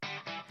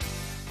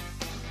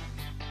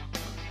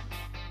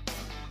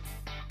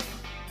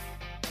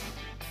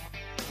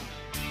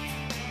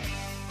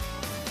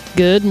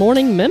Good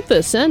morning,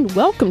 Memphis, and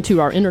welcome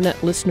to our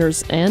internet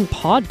listeners and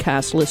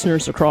podcast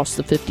listeners across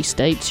the 50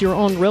 states. You're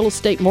on Real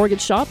Estate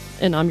Mortgage Shop,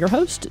 and I'm your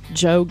host,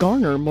 Joe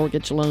Garner,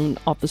 Mortgage Loan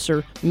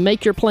Officer.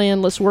 Make your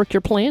plan, let's work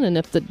your plan, and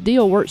if the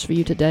deal works for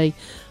you today,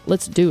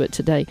 let's do it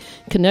today.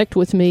 Connect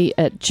with me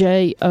at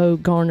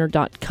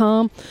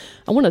jogarner.com.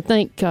 I want to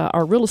thank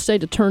our real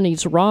estate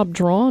attorneys Rob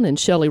Drawn and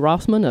Shelley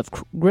Rothman of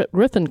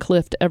Griffin,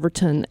 Clift,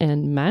 Everton,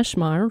 and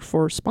Mashmeyer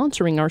for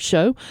sponsoring our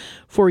show.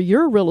 For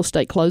your real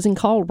estate closing,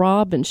 call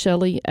Rob and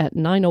Shelley at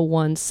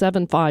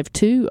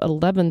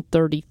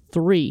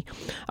 901-752-1133.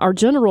 Our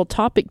general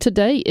topic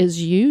today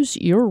is use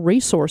your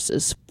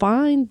resources.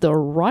 Find the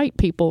right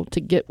people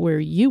to get where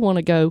you want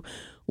to go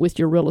with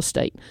your real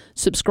estate.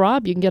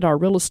 Subscribe. You can get our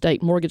Real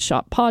Estate Mortgage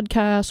Shop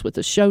podcast with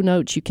the show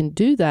notes. You can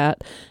do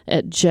that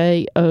at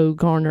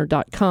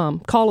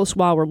jogarner.com. Call us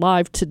while we're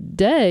live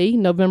today,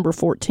 November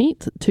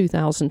 14th,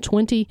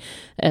 2020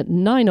 at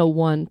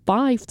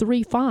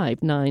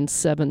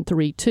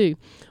 901-535-9732.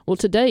 Well,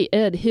 today,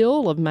 Ed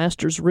Hill of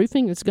Masters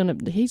Roofing he's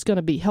going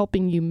to be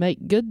helping you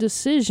make good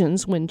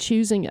decisions when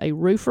choosing a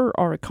roofer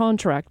or a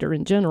contractor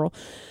in general.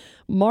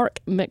 Mark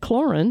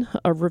McLaurin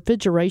of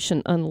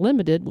Refrigeration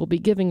Unlimited will be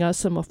giving us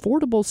some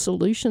affordable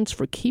solutions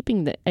for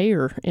keeping the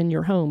air in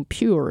your home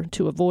pure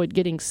to avoid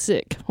getting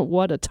sick.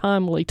 What a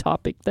timely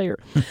topic there.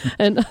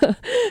 and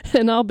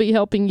I'll be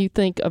helping you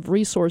think of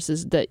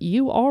resources that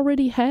you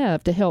already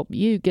have to help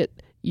you get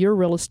your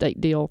real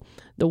estate deal,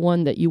 the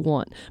one that you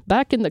want.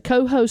 Back in the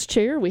co-host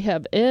chair, we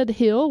have Ed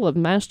Hill of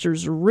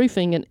Masters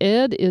Roofing, and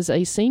Ed is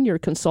a senior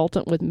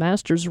consultant with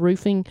Masters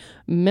Roofing,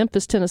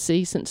 Memphis,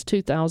 Tennessee since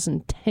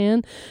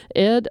 2010.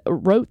 Ed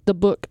wrote the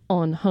book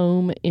on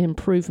home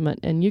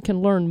improvement, and you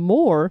can learn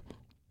more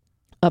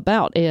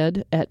about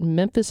Ed at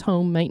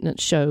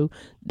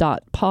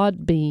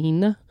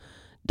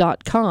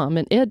memphishomeMaintenanceShow.podbean.com.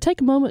 And Ed,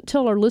 take a moment,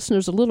 tell our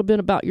listeners a little bit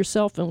about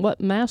yourself and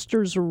what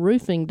Masters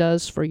Roofing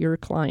does for your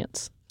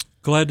clients.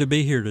 Glad to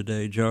be here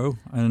today, Joe.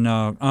 And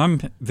I'm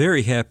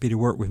very happy to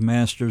work with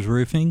Masters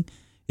Roofing.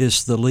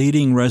 It's the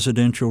leading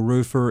residential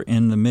roofer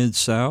in the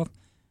Mid-South,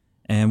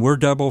 and we're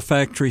double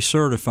factory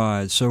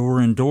certified, so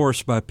we're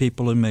endorsed by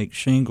people who make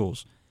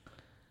shingles.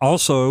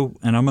 Also,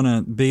 and I'm going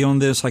to be on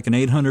this like an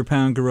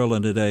 800-pound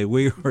gorilla today,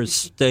 we are a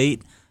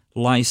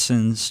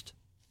state-licensed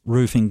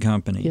roofing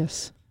company.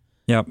 Yes.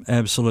 Yep,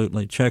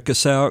 absolutely. Check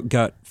us out.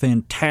 Got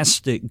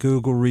fantastic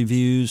Google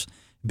reviews,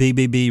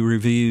 BBB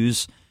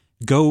reviews.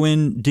 Go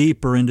in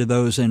deeper into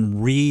those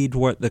and read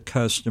what the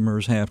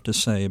customers have to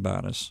say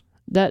about us.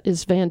 That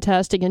is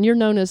fantastic. And you're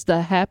known as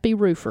the Happy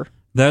Roofer.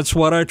 That's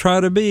what I try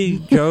to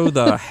be, Joe,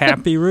 the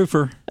Happy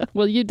Roofer.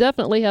 Well, you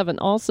definitely have an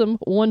awesome,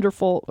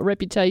 wonderful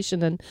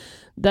reputation, and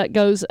that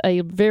goes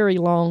a very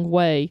long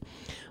way.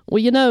 Well,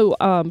 you know,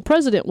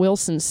 President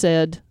Wilson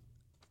said,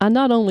 I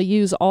not only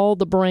use all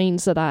the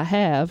brains that I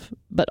have,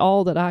 but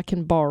all that I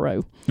can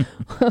borrow.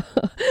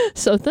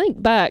 So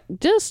think back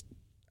just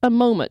a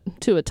moment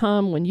to a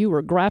time when you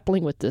were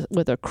grappling with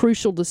a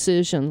crucial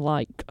decision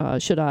like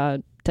should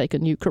I take a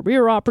new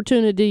career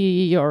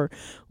opportunity or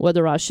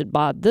whether I should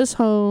buy this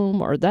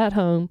home or that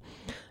home.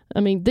 I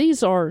mean,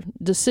 these are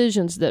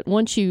decisions that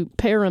once you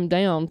pare them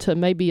down to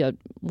maybe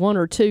one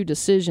or two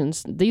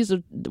decisions, these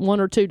are one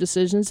or two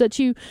decisions that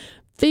you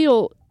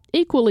feel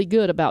equally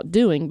good about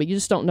doing, but you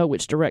just don't know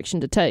which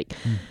direction to take.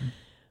 Mm-hmm.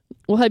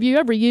 Well, have you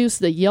ever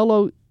used the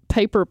yellow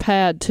paper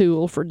pad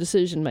tool for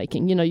decision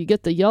making? You know, you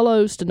get the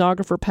yellow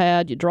stenographer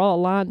pad, you draw a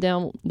line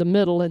down the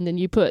middle, and then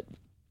you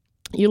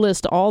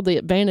list all the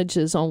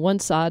advantages on one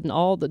side and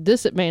all the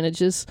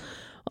disadvantages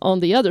on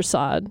the other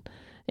side,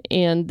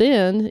 and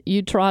then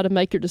you try to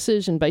make your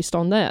decision based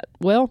on that.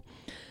 Well,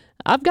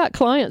 I've got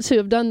clients who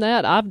have done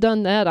that. I've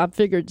done that. I've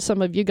figured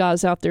some of you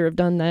guys out there have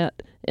done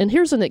that. And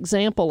here's an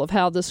example of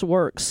how this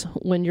works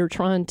when you're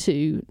trying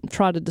to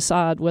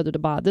decide whether to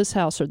buy this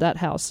house or that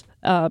house.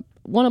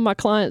 One of my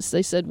clients,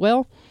 they said,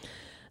 well,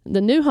 the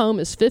new home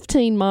is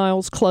 15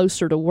 miles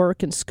closer to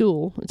work and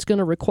school. It's going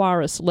to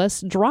require us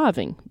less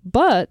driving.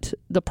 But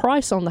the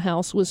price on the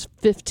house was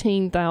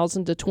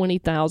 $15,000 to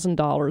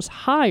 $20,000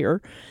 higher.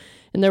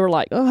 And they were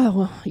like, oh,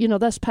 well, you know,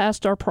 that's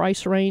past our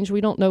price range. We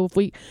don't know if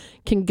we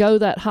can go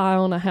that high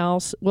on a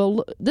house.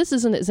 Well, this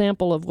is an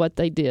example of what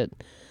they did.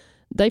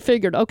 They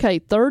figured, okay,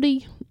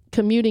 30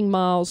 commuting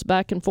miles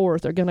back and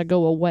forth are going to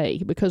go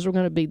away because we're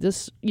going to be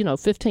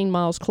 15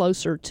 miles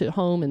closer to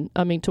home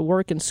to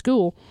work and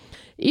school.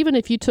 Even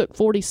if you took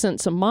 40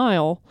 cents a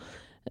mile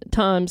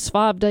times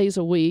 5 days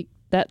a week,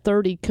 that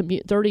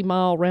 30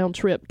 mile round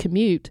trip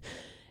commute,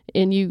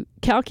 and you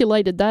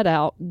calculated that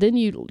out, then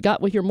you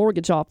got with your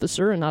mortgage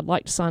officer, and I'd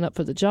like to sign up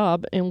for the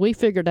job, and we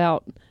figured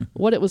out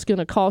what it was going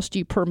to cost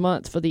you per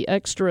month for the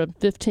extra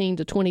 $15,000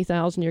 to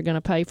 $20,000 you're going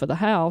to pay for the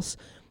house.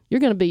 You're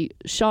going to be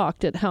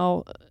shocked at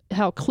how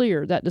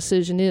clear that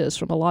decision is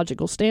from a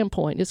logical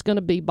standpoint. It's going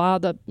to be buy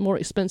the more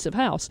expensive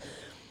house.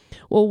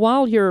 Well,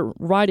 while you're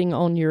writing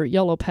on your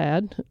yellow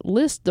pad,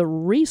 list the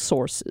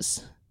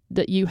resources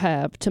that you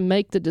have to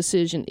make the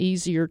decision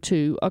easier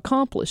to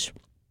accomplish.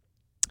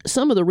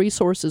 Some of the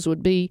resources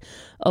would be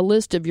a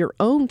list of your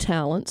own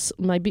talents,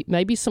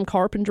 maybe some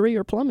carpentry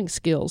or plumbing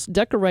skills,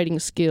 decorating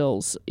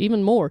skills,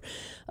 even more.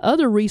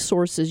 Other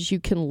resources you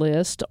can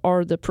list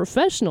are the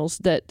professionals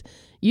that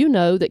you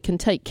know that can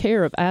take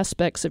care of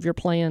aspects of your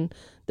plan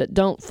that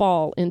don't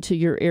fall into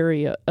your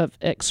area of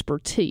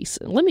expertise.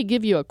 And let me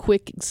give you a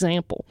quick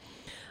example.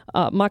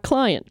 My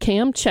client,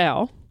 Cam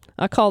Chow,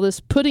 I call this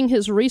putting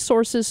his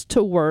resources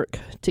to work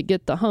to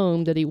get the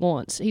home that he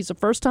wants. He's a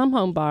first-time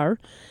home buyer.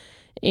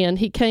 And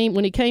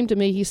when he came to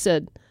me, he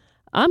said,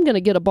 I'm going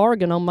to get a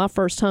bargain on my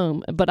first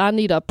home, but I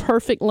need a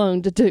perfect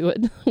loan to do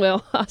it.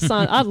 Well,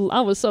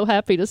 I was so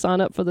happy to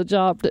sign up for the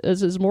job as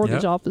his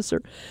mortgage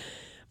officer.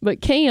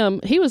 But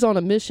Cam, he was on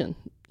a mission.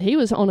 He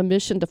was on a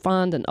mission to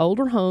find an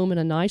older home in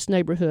a nice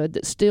neighborhood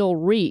that still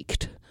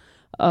reeked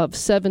of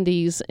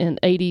 70s and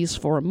 80s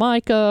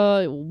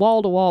Formica,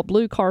 wall-to-wall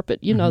blue carpet.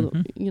 You know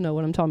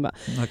what I'm talking about.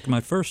 Like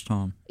my first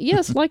home.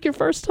 Yes, like your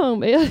first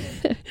home.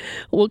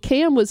 Well,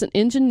 Cam was an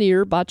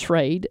engineer by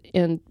trade,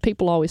 and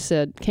people always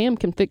said, Cam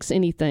can fix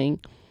anything.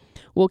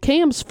 Well,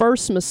 Cam's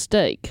first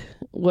mistake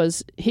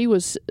was he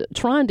was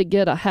trying to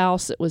get a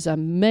house that was a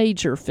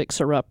major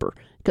fixer-upper,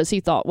 because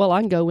he thought, well,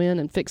 I can go in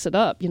and fix it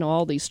up.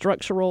 All these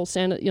structural,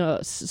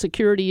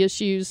 security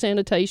issues,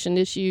 sanitation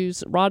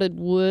issues, rotted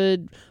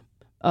wood,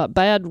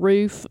 bad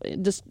roof,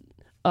 just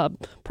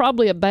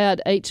probably a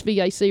bad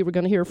HVAC. We're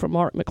going to hear from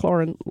Mark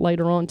McLaurin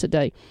later on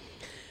today.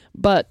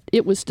 But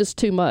it was just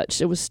too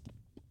much. It was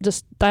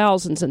just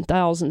thousands and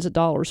thousands of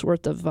dollars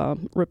worth of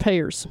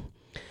repairs.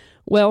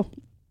 Well,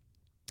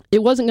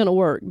 it wasn't going to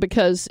work,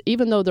 because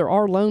even though there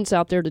are loans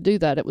out there to do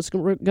that, it was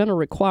going to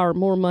require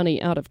more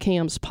money out of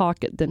Cam's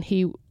pocket than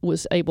he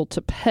was able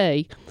to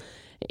pay.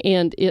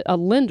 And a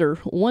lender,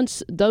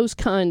 once those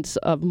kinds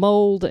of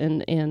mold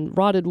and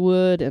rotted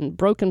wood and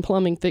broken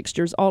plumbing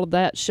fixtures, all of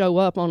that show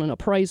up on an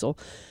appraisal,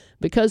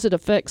 because it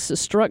affects the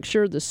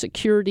structure, the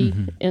security,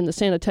 and the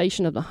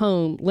sanitation of the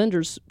home,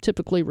 lenders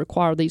typically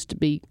require these to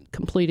be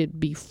completed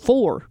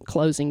before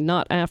closing,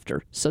 not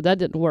after. So that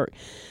didn't work.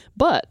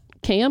 But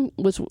Cam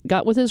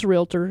got with his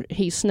realtor.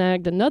 He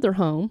snagged another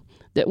home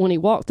that when he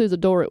walked through the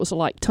door, it was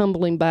like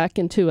tumbling back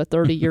into a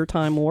 30-year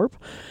time warp.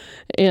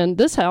 And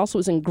this house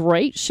was in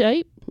great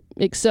shape,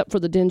 except for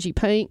the dingy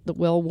paint, the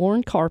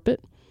well-worn carpet.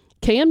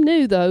 Cam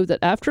knew, though, that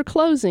after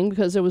closing,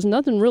 because there was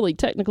nothing really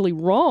technically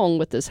wrong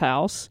with this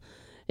house,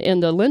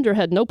 and the lender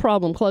had no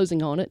problem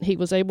closing on it, he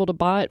was able to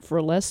buy it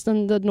for less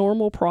than the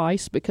normal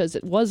price because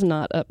it was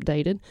not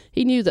updated.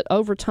 He knew that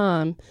over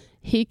time,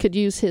 he could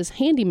use his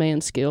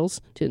handyman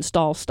skills to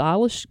install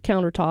stylish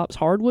countertops,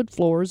 hardwood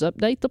floors,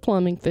 update the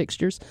plumbing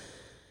fixtures.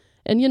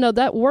 And,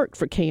 that worked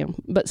for Cam.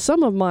 But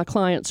some of my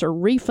clients are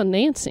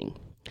refinancing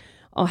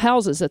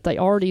houses that they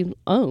already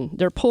own.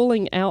 They're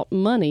pulling out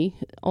money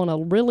on a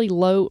really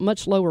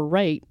much lower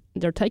rate.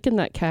 They're taking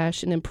that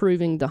cash and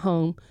improving the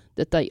home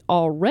that they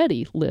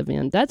already live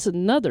in. That's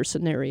another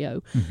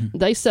scenario.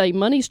 They say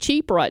money's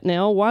cheap right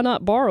now. Why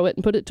not borrow it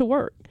and put it to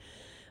work?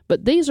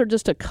 But these are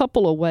just a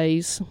couple of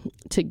ways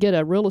to get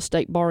a real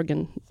estate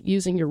bargain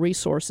using your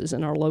resources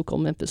in our local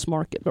Memphis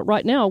market. But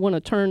right now, I want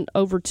to turn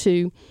over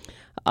to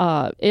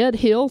Ed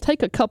Hill.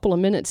 Take a couple of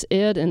minutes,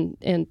 Ed,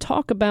 and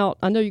talk about,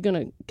 I know you're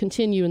going to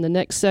continue in the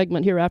next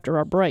segment here after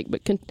our break,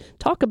 but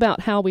talk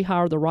about how we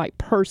hire the right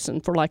person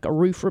for like a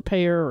roof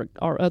repair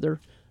or other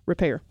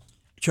repair.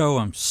 Joe,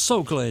 I'm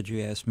so glad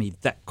you asked me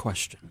that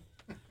question.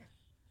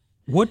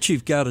 What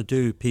you've got to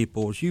do,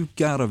 people, is you've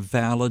got to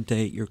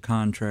validate your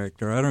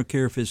contractor. I don't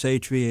care if it's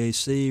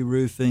HVAC,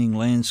 roofing,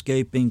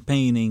 landscaping,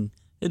 painting.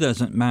 It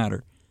doesn't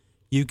matter.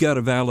 You've got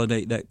to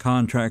validate that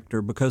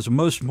contractor, because the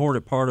most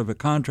important part of a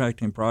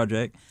contracting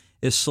project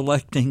is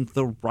selecting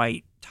the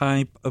right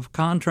type of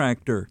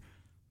contractor.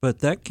 But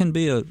that can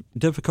be a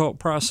difficult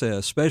process,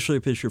 especially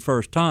if it's your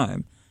first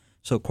time.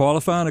 So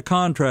qualifying a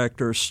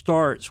contractor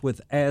starts with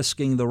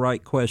asking the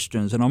right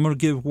questions, and I'm going to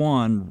give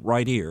one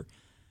right here.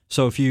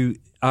 So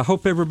I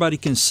hope everybody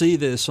can see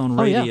this on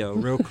radio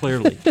real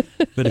clearly.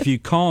 But if you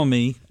call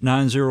me,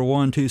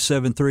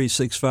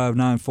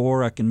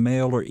 901-273-6594, I can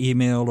mail or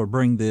email or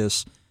bring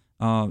this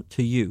to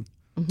you.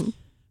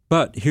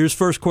 But here's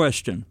first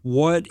question.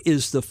 What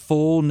is the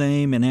full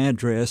name and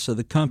address of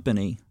the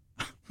company?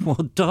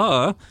 Well,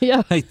 duh.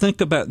 Yeah. Hey,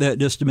 think about that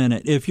just a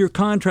minute. If your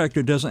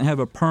contractor doesn't have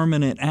a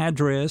permanent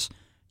address,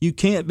 you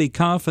can't be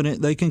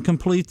confident they can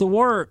complete the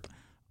work.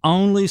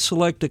 Only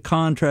select a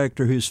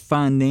contractor who's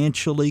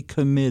financially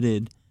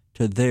committed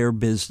to their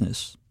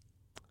business.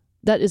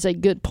 That is a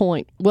good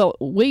point. Well,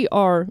 we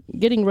are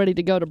getting ready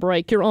to go to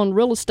break. You're on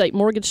Real Estate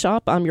Mortgage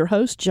Shop. I'm your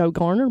host, Joe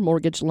Garner,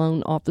 Mortgage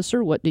Loan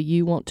Officer. What do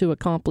you want to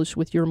accomplish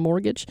with your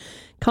mortgage?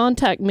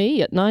 Contact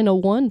me at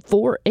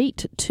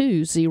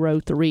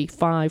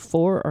 901-482-0354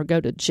 or go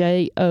to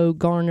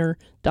jogarner.com.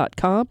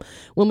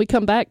 When we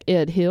come back,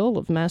 Ed Hill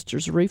of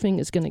Masters Roofing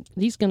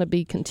he's going to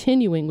be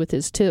continuing with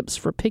his tips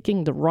for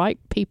picking the right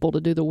people to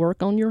do the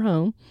work on your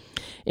home.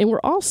 And we're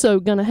also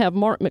going to have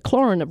Mark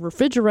McLaurin of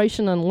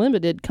Refrigeration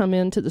Unlimited come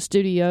into the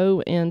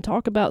studio and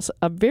talk about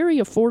a very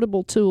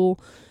affordable tool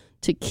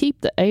to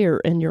keep the air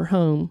in your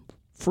home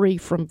free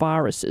from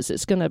viruses.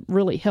 It's going to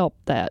really help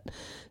that.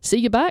 See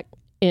you back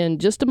in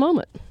just a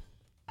moment.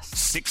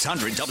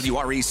 600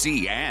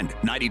 WREC and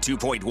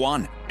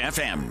 92.1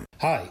 FM.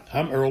 Hi,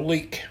 I'm Earl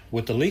Leak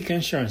with the Leak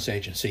Insurance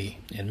Agency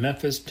in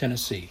Memphis,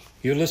 Tennessee.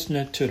 You're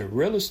listening to the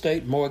Real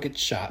Estate Mortgage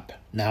Shop.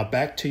 Now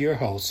back to your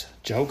host,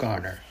 Joe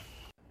Garner.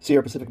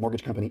 Sierra Pacific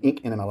Mortgage Company,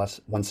 Inc., NMLS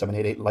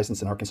 1788,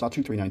 licensed in Arkansas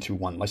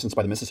 23921, licensed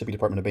by the Mississippi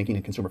Department of Banking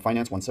and Consumer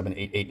Finance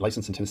 1788,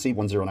 licensed in Tennessee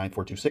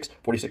 109426,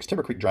 46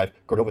 Timber Creek Drive,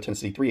 Cordova,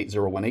 Tennessee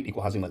 38018,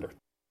 equal housing lender.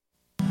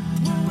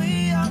 When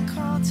we are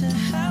called to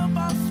help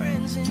our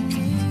friends in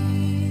need,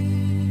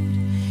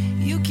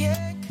 you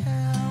can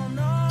count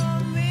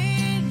on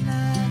me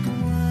like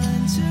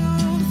 1, 2,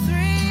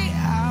 3,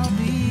 I'll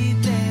be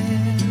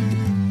there.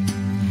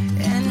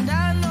 And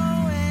I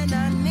know when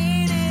I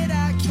need it,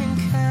 I can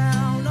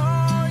count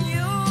on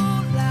you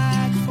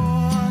like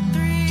 4,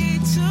 3,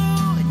 2,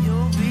 and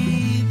you'll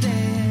be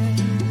there.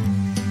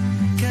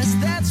 'Cause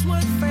that's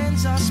what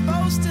friends are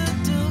supposed to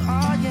do,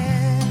 oh yeah.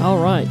 All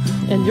right,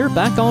 and you're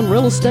back on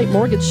Real Estate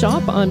Mortgage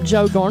Shop. I'm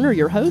Joe Garner,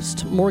 your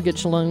host,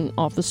 mortgage loan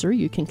officer.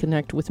 You can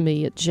connect with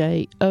me at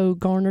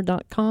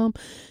jogarner.com.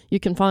 You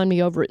can find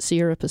me over at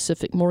Sierra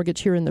Pacific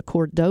Mortgage here in the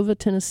Cordova,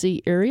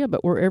 Tennessee area,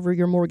 but wherever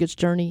your mortgage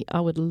journey,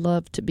 I would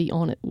love to be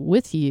on it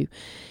with you.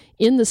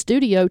 In the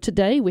studio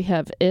today, we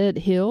have Ed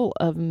Hill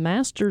of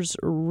Masters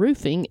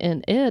Roofing.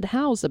 And Ed,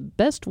 how's the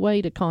best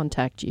way to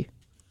contact you?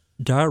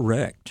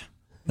 Direct.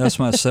 That's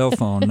my cell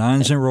phone,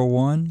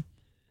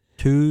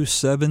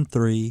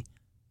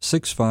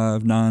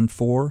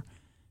 901-273-6594.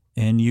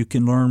 And you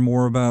can learn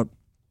more about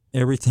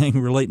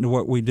everything relating to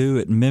what we do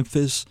at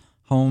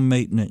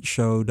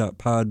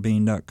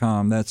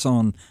memphishomemaintenanceshow.podbean.com. That's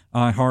on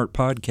iHeart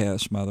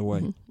Podcast, by the way.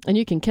 Mm-hmm. And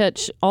you can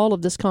catch all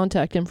of this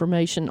contact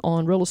information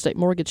on Real Estate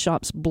Mortgage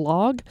Shop's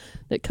blog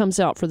that comes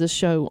out for this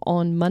show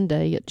on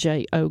Monday at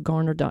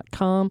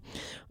jogarner.com.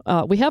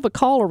 We have a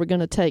caller we're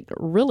going to take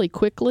really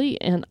quickly,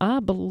 and I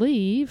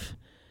believe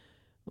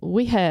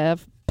we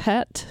have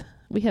Pat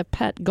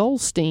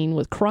Goldstein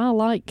with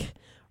Cry-Like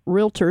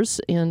Realtors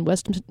in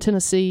West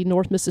Tennessee,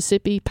 North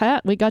Mississippi.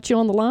 Pat, we got you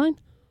on the line?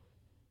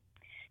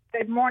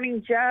 Good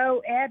morning,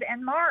 Joe, Ed,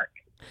 and Mark.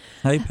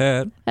 Hey,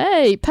 Pat.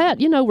 Hey, Pat,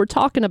 we're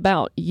talking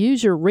about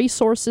use your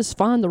resources,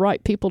 find the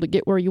right people to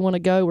get where you want to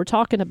go. We're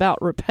talking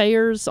about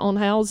repairs on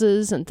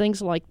houses and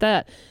things like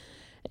that.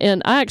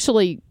 And I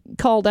actually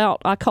called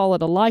out, I call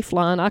it a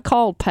lifeline. I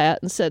called Pat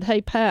and said,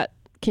 hey, Pat,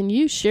 can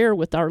you share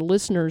with our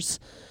listeners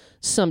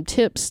some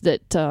tips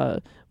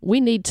that we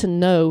need to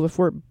know if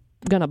we're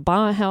going to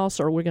buy a house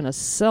or we're going to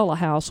sell a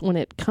house when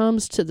it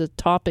comes to the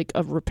topic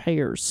of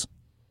repairs?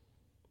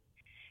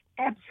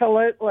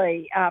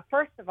 Absolutely.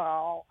 First of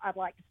all, I'd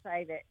like to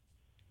say that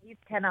you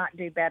cannot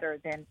do better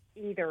than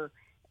either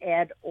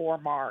Ed or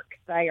Mark.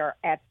 They are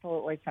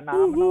absolutely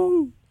phenomenal.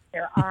 Mm-hmm.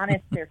 They're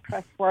honest, they're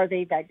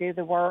trustworthy, they do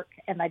the work,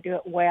 and they do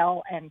it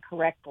well and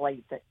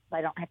correctly. That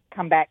they don't have to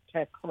come back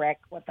to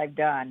correct what they've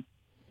done.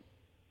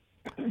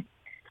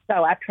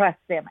 So I trust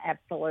them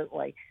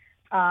absolutely.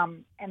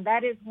 And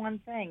that is one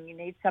thing. You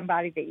need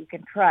somebody that you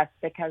can trust,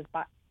 because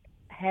by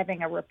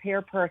having a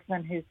repair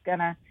person who's going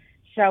to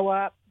show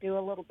up, do a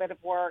little bit of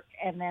work,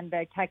 and then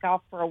they take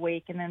off for a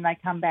week, and then they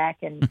come back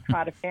and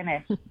try to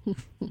finish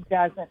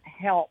doesn't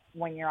help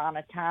when you're on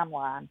a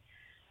timeline,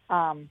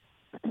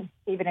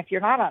 even if you're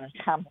not on a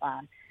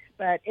timeline.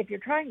 But if you're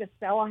trying to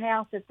sell a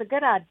house, it's a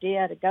good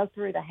idea to go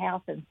through the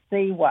house and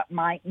see what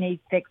might need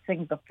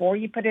fixing before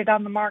you put it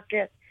on the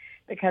market,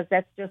 because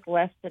that's just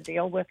less to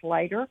deal with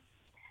later,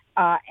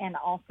 and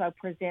also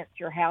presents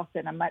your house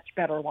in a much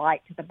better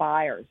light to the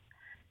buyers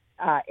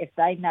if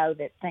they know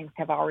that things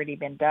have already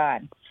been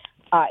done.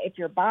 If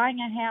you're buying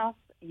a house,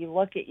 you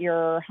look at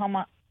your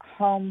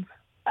home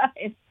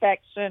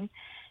inspection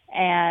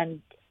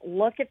and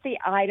look at the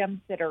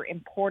items that are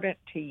important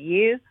to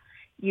you.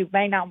 You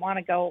may not want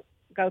to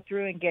go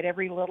through and get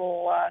every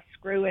little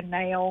screw and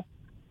nail,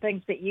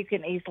 things that you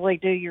can easily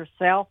do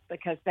yourself,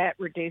 because that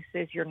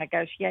reduces your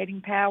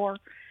negotiating power.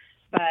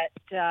 But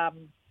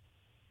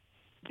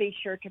be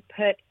sure to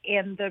put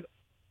in the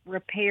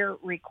repair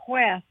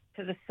request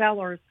to the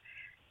sellers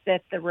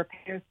that the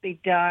repairs be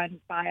done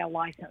by a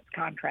licensed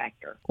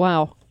contractor.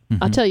 Wow.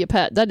 Mm-hmm. I tell you,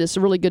 Pat, that is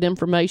really good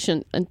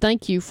information. And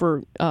thank you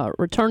for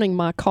returning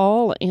my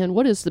call. And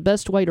what is the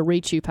best way to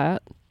reach you,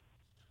 Pat?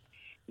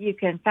 You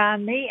can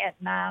find me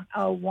at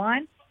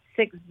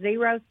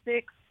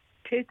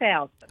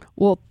 901-606-2000.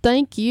 Well,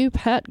 thank you,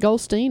 Pat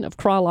Goldstein of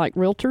Cry-Like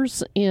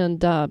Realtors,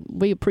 and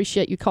we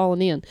appreciate you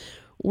calling in.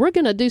 We're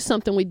going to do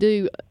something we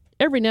do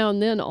every now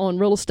and then on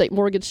Real Estate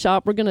Mortgage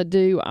Shop. We're going to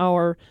do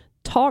our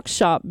Talk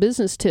Shop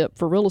business tip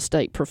for real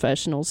estate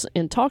professionals.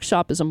 And Talk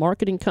Shop is a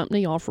marketing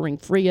company offering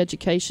free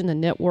education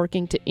and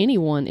networking to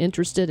anyone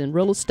interested in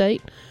real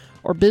estate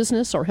or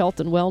business or health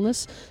and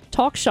wellness.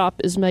 Talk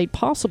Shop is made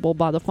possible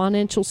by the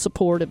financial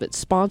support of its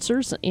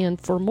sponsors. And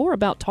for more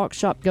about Talk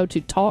Shop, go to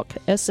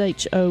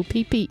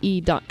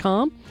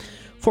talkshoppe.com.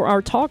 For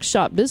our Talk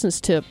Shop business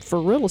tip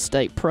for real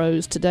estate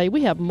pros today,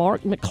 we have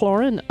Mark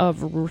McLaurin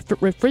of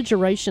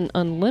Refrigeration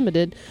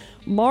Unlimited.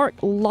 Mark,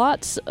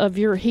 lots of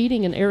your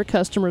heating and air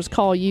customers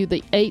call you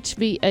the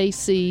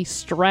HVAC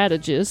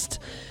strategist.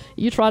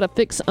 You try to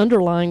fix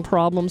underlying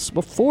problems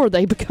before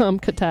they become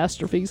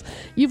catastrophes.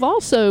 You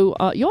also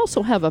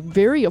have a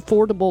very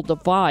affordable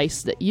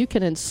device that you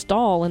can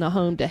install in a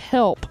home to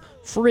help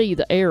free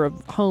the air in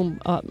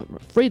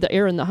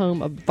the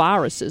home of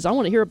viruses. I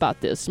want to hear about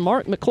this.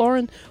 Mark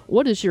McLaurin,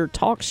 what is your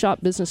Talk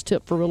Shop business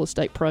tip for real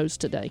estate pros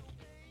today?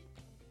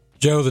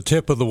 Joe, the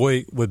tip of the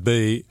week would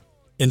be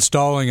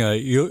installing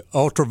a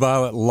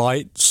ultraviolet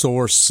light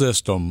source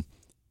system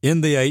in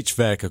the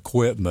HVAC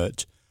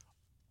equipment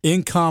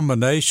in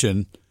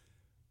combination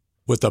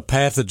with a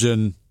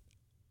pathogen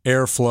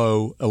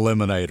airflow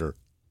eliminator.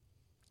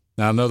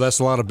 Now, I know that's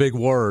a lot of big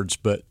words,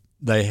 but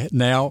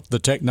the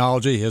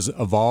technology has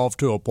evolved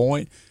to a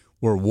point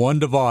where one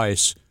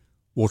device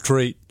will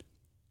treat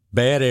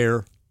bad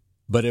air,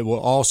 but it will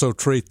also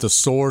treat the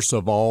source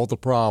of all the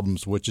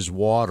problems, which is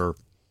water,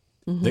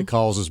 that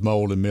causes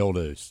mold and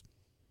mildews.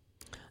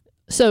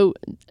 So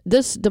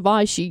this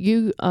device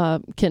you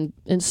can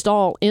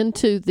install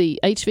into the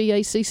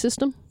HVAC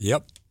system?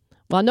 Yep.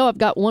 Well, I know I've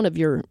got one of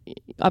your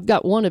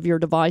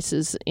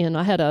devices, and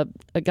I had a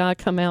guy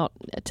come out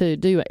to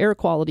do an air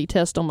quality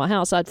test on my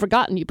house. I'd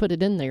forgotten you put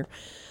it in there,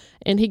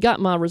 and he got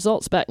my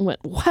results back and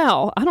went,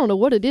 "Wow, I don't know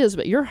what it is,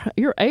 but your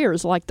air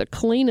is like the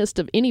cleanest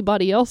of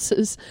anybody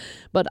else's."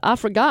 But I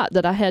forgot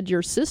that I had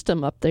your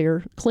system up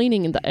there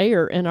cleaning the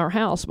air in our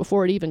house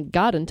before it even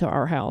got into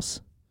our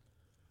house.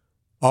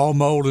 All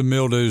mold and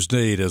mildews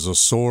need is a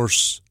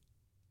source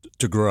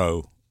to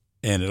grow,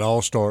 and it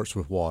all starts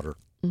with water.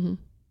 Mm-hmm.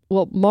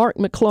 Well, Mark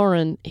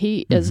McLaurin,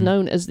 he is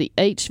known as the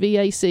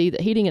HVAC,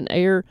 the heating and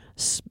air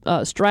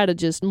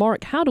strategist.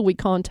 Mark, how do we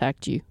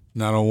contact you?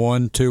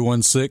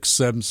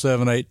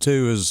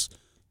 901-216-7782 is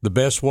the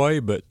best way,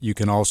 but you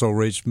can also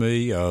reach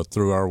me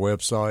through our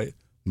website,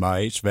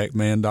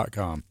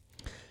 myhvacman.com.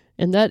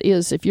 And that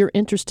is, if you're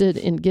interested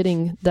in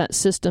getting that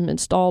system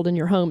installed in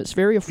your home, it's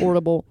very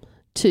affordable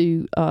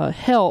to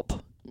help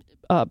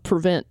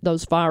prevent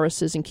those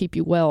viruses and keep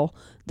you well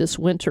this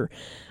winter.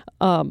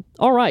 All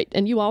right,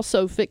 and you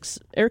also fix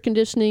air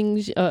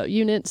conditioning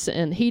units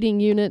and heating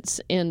units,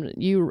 and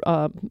you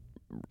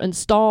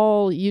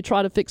you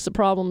try to fix the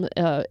problem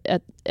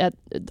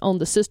on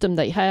the system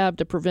they have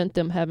to prevent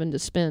them having to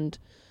spend.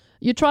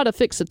 You try to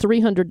fix a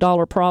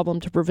 $300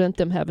 problem to prevent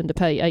them having to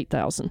pay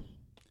 $8,000.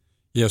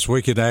 Yes,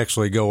 we could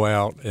actually go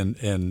out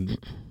and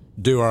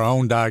do our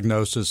own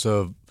diagnosis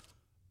of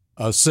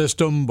a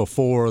system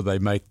before they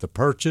make the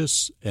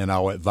purchase, and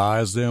I'll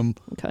advise them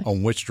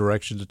on which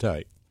direction to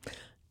take.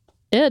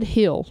 Ed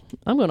Hill,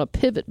 I'm going to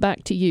pivot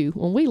back to you.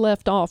 When we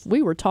left off,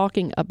 we were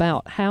talking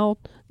about how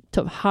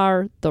to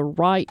hire the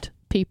right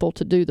people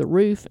to do the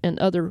roof and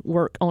other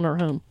work on our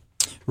home.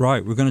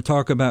 Right. We're going to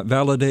talk about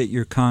validate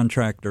your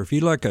contractor. If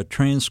you'd like a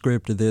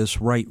transcript of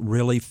this, write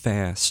really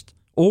fast.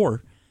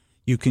 Or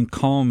you can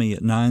call me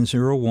at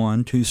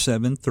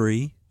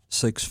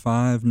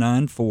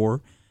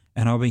 901-273-6594,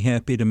 and I'll be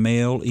happy to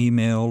mail,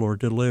 email, or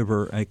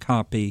deliver a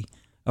copy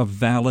of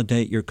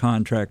Validate Your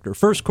Contractor.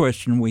 First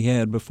question we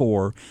had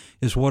before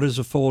is, what is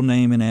the full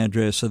name and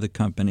address of the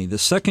company? The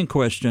second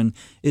question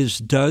is,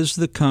 does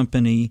the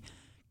company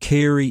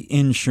carry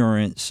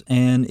insurance,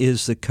 and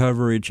is the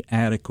coverage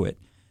adequate?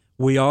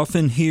 We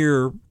often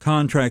hear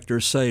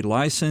contractors say,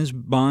 licensed,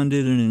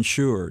 bonded, and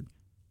insured.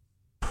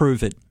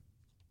 Prove it.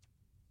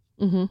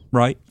 Mm-hmm.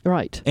 Right?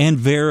 Right. And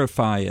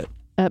verify it.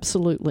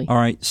 Absolutely. All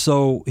right,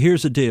 so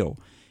here's the deal.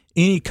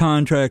 Any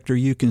contractor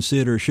you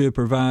consider should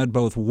provide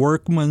both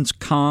workman's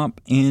comp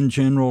and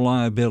general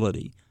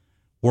liability.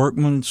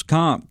 Workman's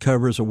comp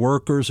covers the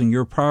workers and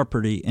your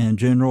property, and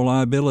general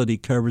liability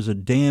covers the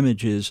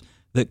damages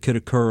that could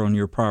occur on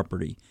your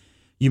property.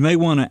 You may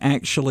want to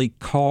actually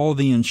call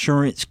the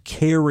insurance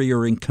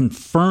carrier and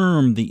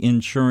confirm the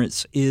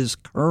insurance is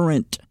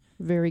current.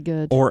 Very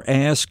good. Or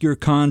ask your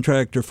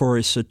contractor for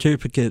a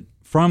certificate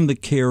from the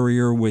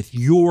carrier with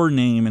your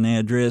name and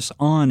address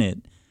on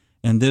it,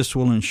 and this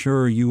will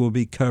ensure you will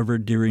be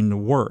covered during the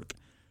work.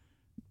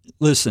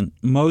 Listen,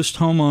 most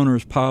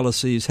homeowners'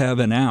 policies have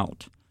an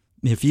out.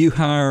 If you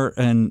hire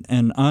an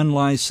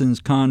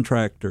unlicensed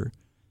contractor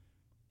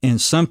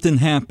and something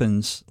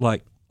happens,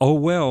 like, oh,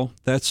 well,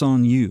 that's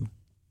on you.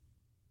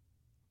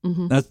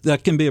 Mm-hmm.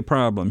 That can be a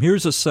problem.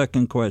 Here's a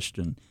second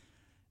question.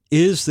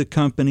 Is the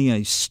company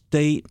a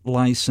state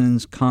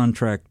licensed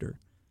contractor?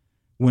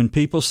 When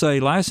people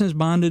say licensed,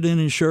 bonded, and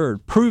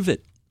insured, prove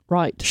it.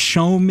 Right.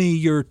 Show me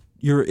your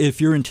if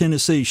you're in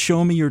Tennessee,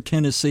 show me your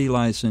Tennessee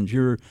license,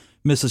 your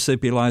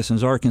Mississippi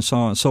license,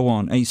 Arkansas, and so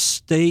on. A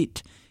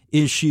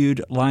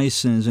state-issued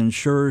license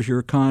ensures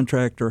your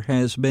contractor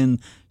has been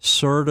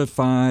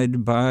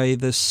certified by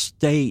the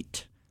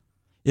state.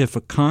 If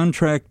a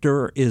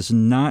contractor is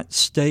not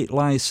state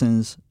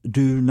licensed,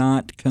 do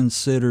not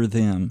consider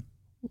them.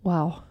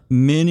 Wow.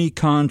 Many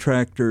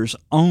contractors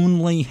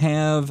only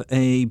have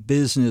a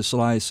business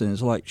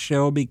license, like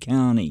Shelby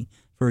County,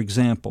 for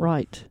example.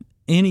 Right.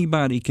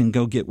 Anybody can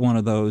go get one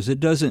of those.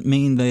 It doesn't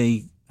mean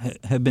they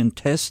have been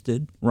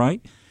tested, right?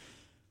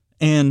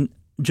 And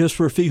just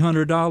for a few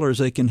 $100s,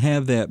 they can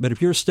have that. But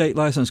if you're a state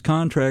licensed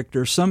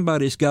contractor,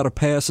 somebody's got to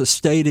pass a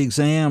state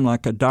exam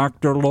like a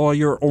doctor,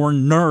 lawyer, or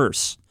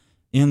nurse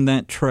in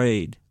that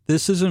trade.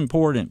 This is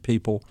important,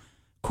 people.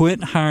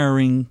 Quit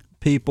hiring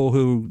people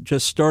who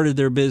just started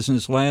their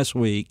business last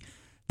week.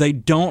 They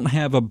don't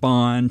have a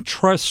bond.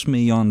 Trust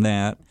me on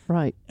that.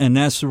 Right. And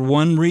that's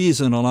one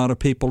reason a lot of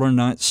people are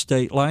not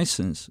state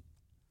licensed.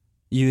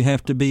 You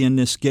have to be in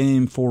this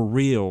game for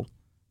real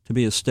to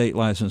be a state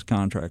licensed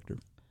contractor.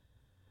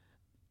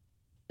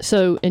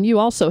 So, and you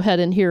also had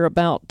in here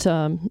about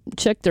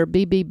check their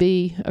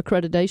BBB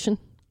accreditation.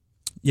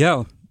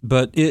 Yeah,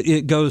 but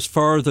it goes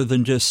farther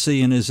than just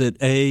seeing is it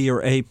A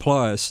or A+.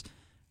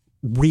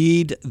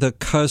 Read the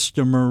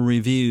customer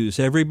reviews.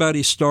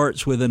 Everybody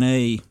starts with an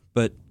A,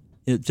 but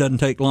it doesn't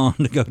take long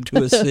to go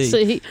to a C.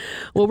 See,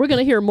 well, we're going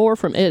to hear more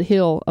from Ed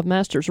Hill of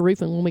Masters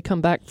Roofing when we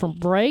come back from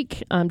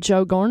break. I'm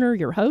Joe Garner,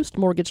 your host,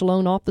 mortgage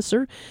loan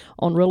officer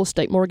on Real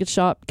Estate Mortgage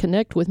Shop.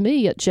 Connect with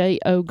me at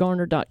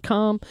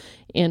jogarner.com,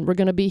 and we're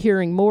going to be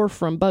hearing more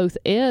from both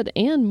Ed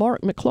and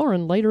Mark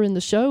McLaurin later in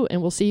the show,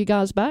 and we'll see you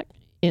guys back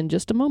in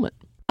just a moment.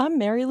 I'm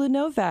Mary Lou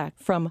Novak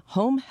from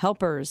Home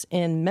Helpers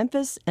in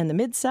Memphis and the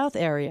Mid-South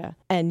area,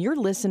 and you're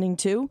listening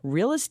to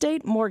Real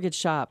Estate Mortgage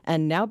Shop.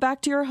 And now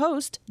back to your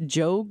host,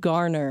 Joe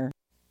Garner.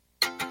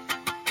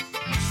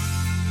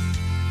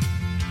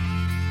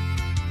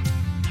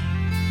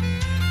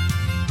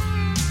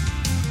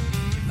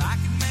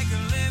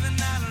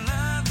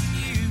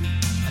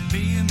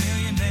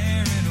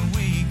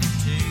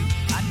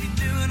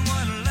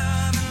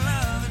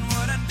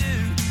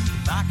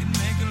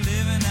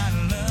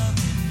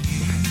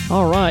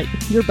 All right,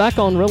 you're back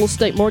on Real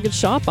Estate Mortgage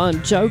Shop.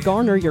 I'm Joe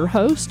Garner, your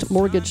host,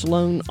 mortgage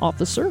loan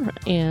officer,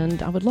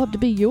 and I would love to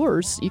be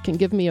yours. You can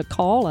give me a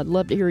call. I'd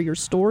love to hear your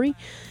story,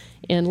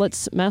 and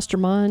let's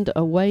mastermind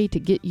a way to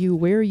get you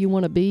where you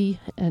want to be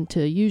and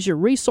to use your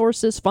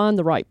resources, find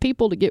the right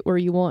people to get where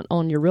you want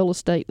on your real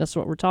estate. That's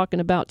what we're talking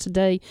about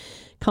today.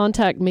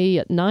 Contact me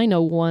at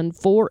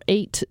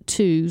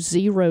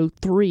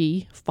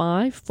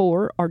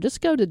 901-482-0354 or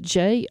just go to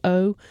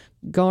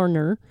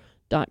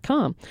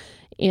jogarner.com.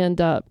 And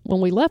when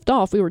we left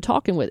off, we were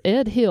talking with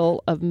Ed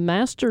Hill of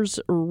Masters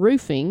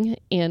Roofing,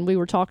 and we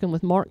were talking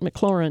with Mark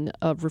McLaurin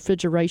of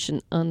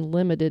Refrigeration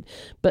Unlimited.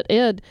 But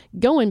Ed,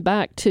 going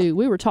back to,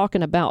 we were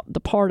talking about the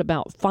part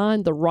about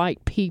find the right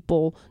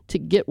people to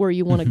get where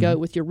you want to go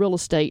with your real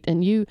estate,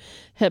 and you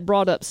had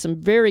brought up some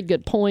very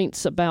good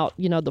points about,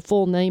 you know, the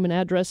full name and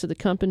address of the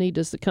company.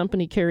 Does the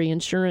company carry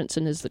insurance,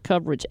 and is the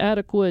coverage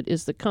adequate?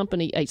 Is the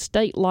company a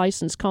state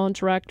licensed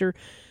contractor?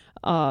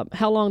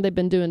 How long they've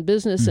been doing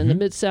business in the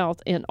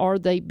Mid-South, and are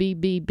they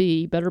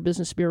BBB, Better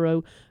Business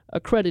Bureau,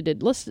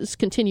 accredited? Let's just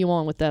continue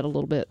on with that a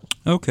little bit.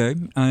 Okay.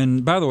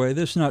 And by the way,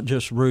 this is not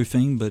just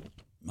roofing, but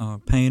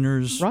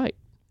painters, right?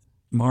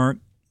 Mark,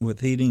 with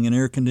heating and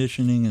air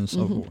conditioning and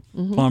so forth,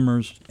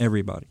 plumbers,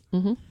 everybody.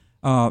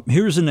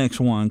 Here's the next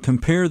one.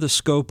 Compare the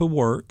scope of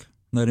work,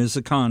 that is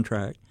the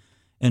contract,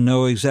 and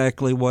know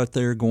exactly what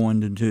they're going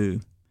to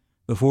do.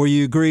 Before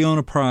you agree on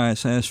a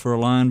price, ask for a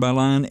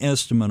line-by-line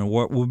estimate of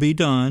what will be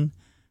done.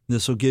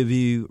 This will give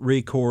you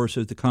recourse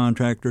if the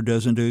contractor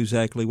doesn't do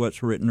exactly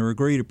what's written or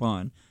agreed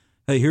upon.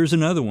 Hey, here's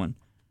another one.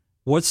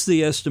 What's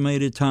the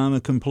estimated time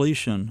of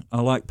completion?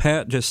 Like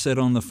Pat just said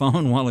on the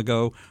phone a while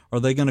ago, are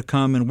they going to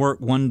come and work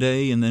one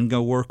day and then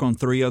go work on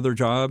 3 other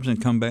jobs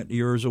and come back to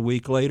yours a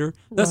week later?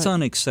 That's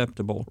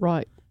unacceptable.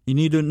 Right. You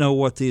need to know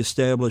what the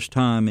established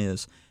time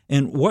is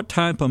and what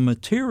type of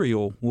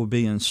material will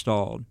be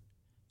installed.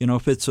 You know,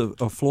 if it's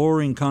a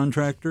flooring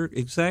contractor,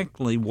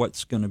 exactly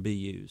what's going to be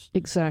used.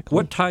 Exactly.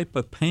 What type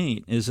of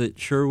paint? Is it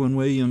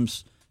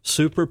Sherwin-Williams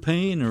super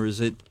paint, or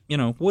is it, you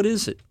know, what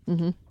is it?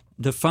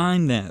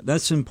 Define that.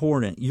 That's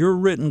important. Your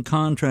written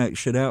contract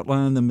should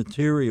outline the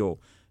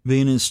material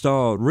being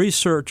installed.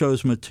 Research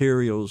those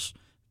materials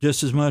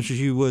just as much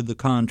as you would the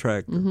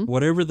contractor,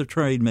 whatever the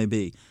trade may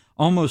be.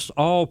 Almost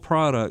all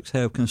products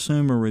have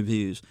consumer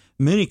reviews.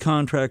 Many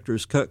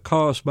contractors cut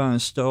costs by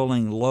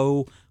installing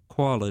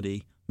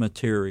low-quality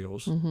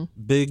materials.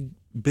 Big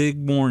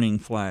warning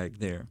flag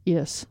there.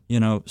 Yes. You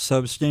know,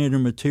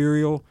 substandard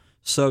material,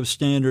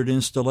 substandard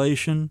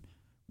installation,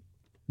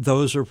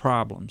 those are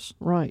problems.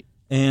 Right.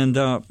 And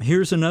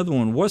here's another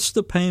one. What's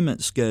the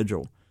payment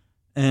schedule?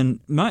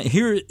 And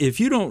if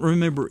you don't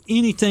remember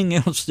anything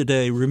else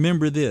today,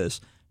 remember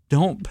this.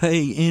 Don't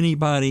pay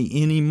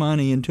anybody any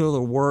money until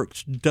the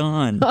work's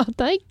done. Oh,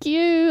 thank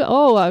you.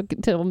 Oh, I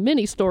can tell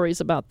many stories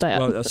about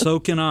that. Well, so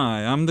can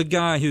I. I'm the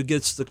guy who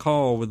gets the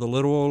call with the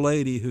little old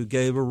lady who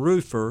gave a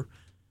roofer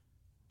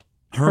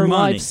her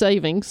money. Life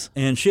savings.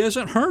 And she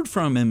hasn't heard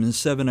from him in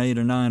 7, 8,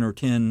 or 9 or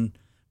 10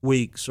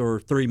 weeks or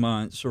 3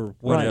 months or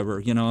whatever.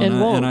 Right. You know,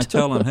 And I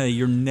tell them, hey,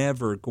 you're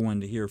never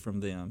going to hear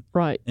from them.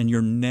 Right. And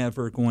you're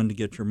never going to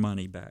get your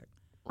money back.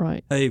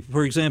 Right. Hey,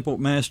 for example,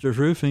 Masters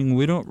Roofing,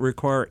 we don't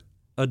require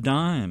a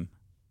dime.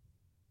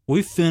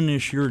 We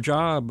finish your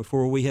job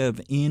before we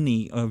have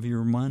any of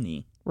your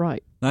money.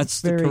 Right.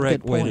 That's Very the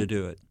correct good way point. to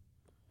do it.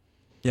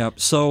 Yep.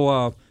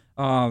 So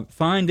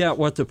Find out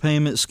what the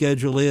payment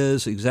schedule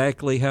is,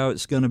 exactly how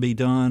it's going to be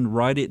done,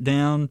 write it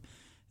down.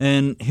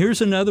 And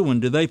here's another one.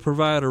 Do they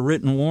provide a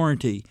written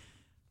warranty?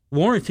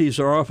 Warranties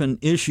are often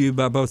issued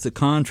by both the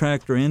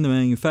contractor and the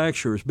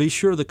manufacturers. Be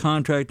sure the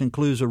contract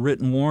includes a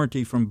written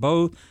warranty from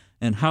both.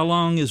 And how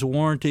long is a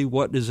warranty?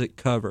 What does it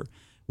cover?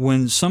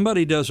 When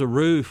somebody does a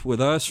roof with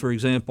us, for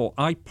example,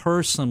 I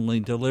personally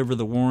deliver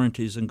the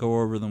warranties and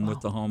go over them with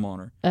the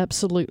homeowner.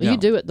 Absolutely. Yeah. You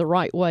do it the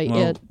right way, Well,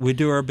 Ed. we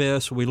do our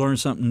best. We learn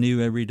something new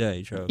every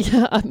day, Joe.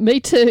 Yeah, me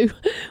too.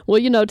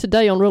 Well,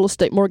 today on Real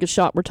Estate Mortgage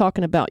Shop, we're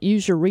talking about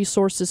use your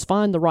resources,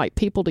 find the right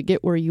people to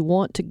get where you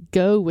want to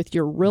go with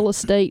your real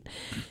estate.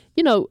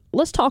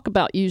 Let's talk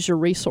about use your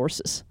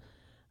resources.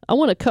 I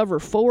want to cover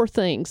 4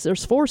 things.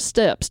 There's 4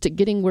 steps to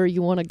getting where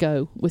you want to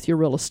go with your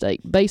real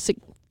estate. Basic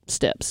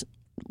steps.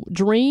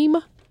 Dream.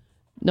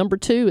 Number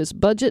 2 is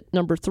budget.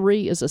 Number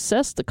 3 is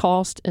assess the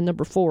cost. And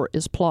number 4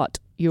 is plot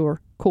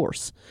your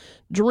course.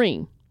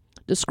 Dream.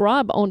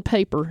 Describe on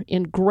paper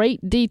in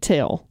great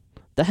detail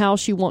the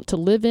house you want to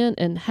live in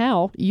and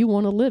how you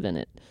want to live in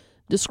it.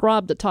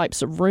 Describe the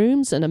types of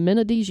rooms and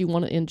amenities you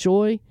want to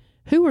enjoy.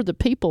 Who are the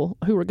people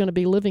who are going to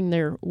be living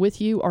there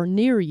with you or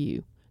near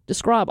you?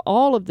 Describe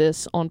all of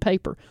this on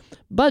paper.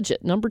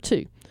 Budget, number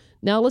 2.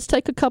 Now let's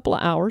take a couple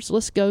of hours.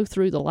 Let's go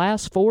through the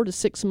last 4 to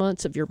 6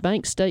 months of your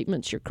bank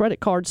statements, your credit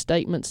card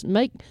statements.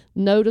 Make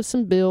note of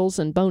some bills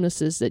and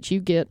bonuses that you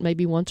get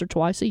maybe once or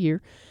twice a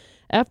year.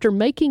 After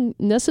making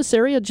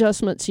necessary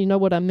adjustments, you know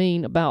what I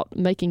mean about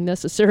making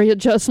necessary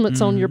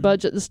adjustments on your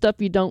budget, the stuff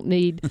you don't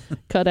need,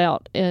 cut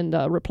out and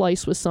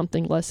replace with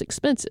something less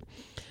expensive.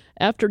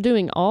 After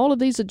doing all of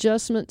these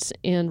adjustments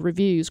and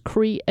reviews,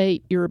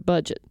 create your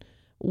budget.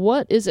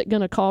 What is it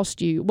going to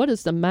cost you? What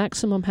is the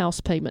maximum house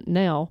payment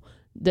now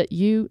that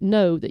you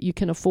know that you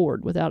can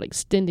afford without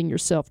extending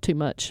yourself too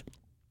much?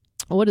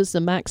 What is the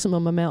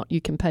maximum amount you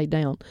can pay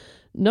down?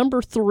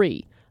 Number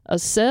 3,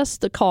 assess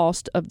the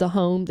cost of the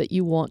home that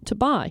you want to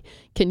buy.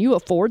 Can you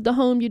afford the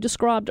home you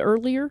described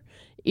earlier?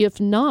 If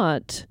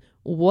not,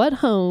 what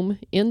home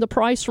in the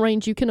price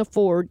range you can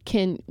afford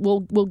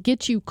will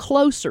get you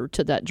closer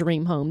to that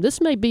dream home? This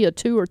may be a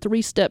 2 or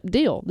 3 step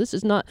deal. This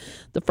is not,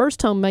 the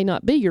first home may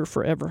not be your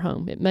forever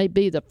home. It may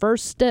be the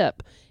first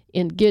step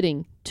in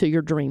getting to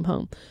your dream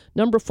home.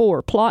 Number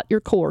 4, plot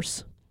your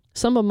course.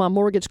 Some of my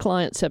mortgage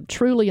clients have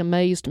truly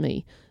amazed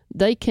me.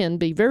 They can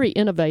be very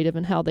innovative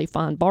in how they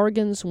find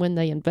bargains when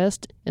they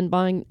invest in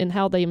buying, and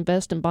how they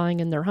invest in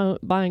buying their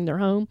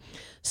home.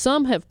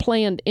 Some have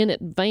planned in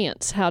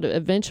advance how to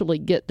eventually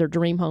get their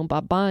dream home by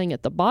buying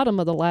at the bottom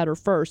of the ladder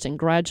first and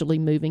gradually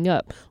moving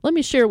up. Let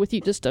me share with you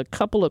just a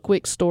couple of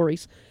quick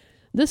stories.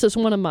 This is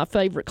one of my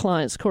favorite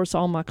clients. Of course,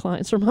 all my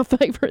clients are my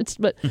favorites,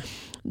 but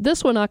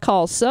this one I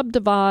call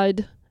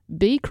Subdivide,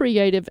 Be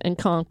Creative, and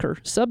Conquer.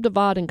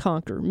 Subdivide and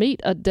Conquer.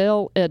 Meet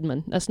Adele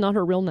Edmond. That's not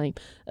her real name.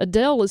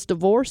 Adele is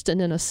divorced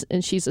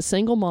and she's a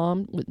single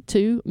mom with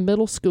 2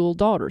 middle school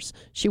daughters.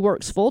 She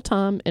works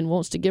full-time and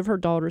wants to give her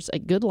daughters a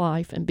good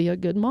life and be a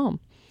good mom.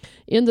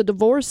 In the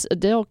divorce,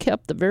 Adele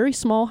kept the very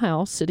small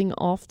house sitting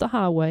off the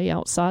highway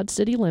outside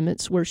city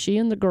limits where she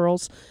and the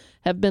girls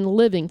have been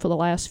living for the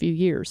last few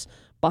years.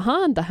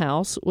 Behind the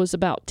house was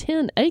about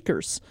 10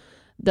 acres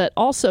that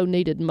also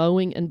needed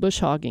mowing and bush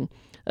hogging.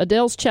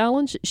 Adele's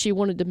challenge, she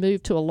wanted to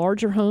move to a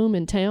larger home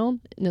in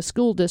town in a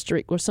school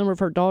district where some of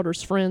her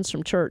daughter's friends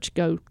from church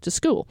go to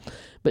school.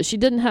 But she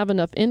didn't have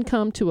enough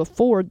income to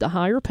afford the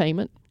higher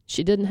payment.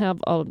 She didn't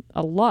have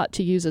a lot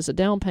to use as a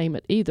down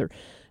payment either.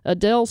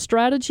 Adele's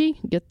strategy,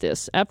 get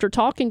this, after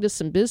talking to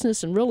some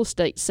business and real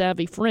estate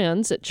savvy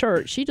friends at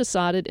church, she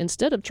decided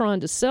instead of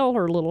trying to sell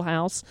her little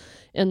house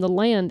and the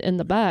land in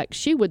the back,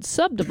 she would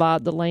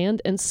subdivide the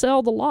land and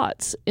sell the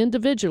lots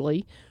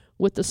individually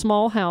with the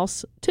small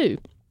house too.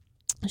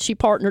 She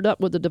partnered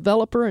up with a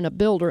developer and a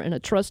builder and a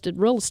trusted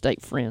real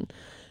estate friend.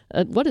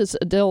 What is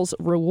Adele's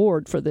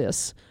reward for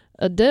this?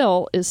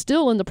 Adele is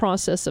still in the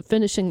process of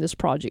finishing this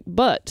project,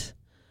 but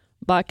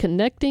by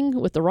connecting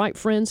with the right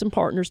friends and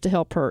partners to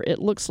help her, it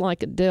looks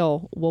like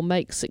Adele will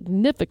make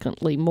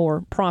significantly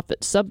more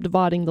profit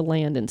subdividing the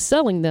land and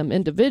selling them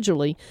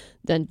individually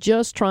than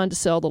just trying to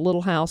sell the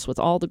little house with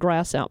all the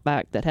grass out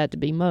back that had to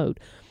be mowed.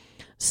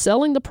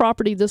 Selling the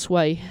property this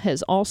way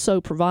has also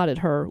provided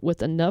her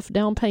with enough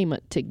down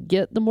payment to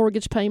get the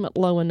mortgage payment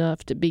low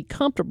enough to be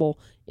comfortable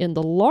in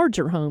the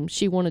larger home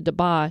she wanted to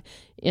buy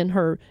in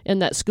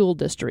that school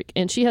district.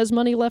 And she has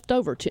money left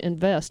over to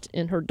invest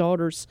in her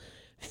daughter's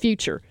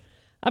future.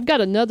 I've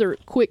got another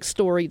quick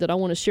story that I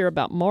want to share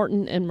about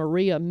Martin and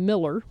Maria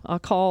Miller. I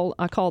call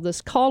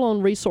this Call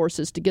on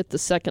Resources to get the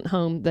second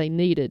home they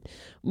needed.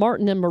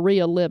 Martin and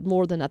Maria lived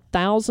more than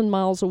 1,000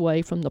 miles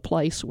away from the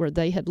place where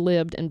they had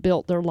lived and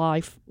built their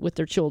life with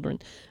their children.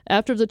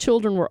 After the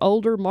children were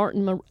older,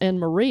 Martin and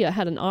Maria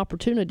had an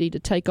opportunity to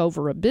take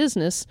over a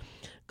business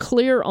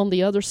clear on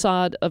the other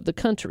side of the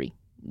country.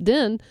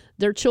 Then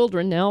their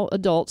children, now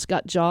adults,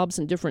 got jobs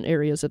in different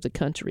areas of the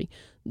country.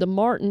 The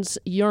Martins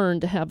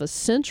yearned to have a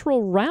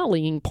central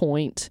rallying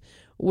point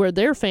where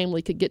their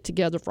family could get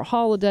together for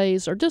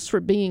holidays or just for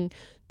being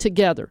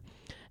together.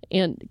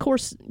 And, of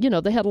course,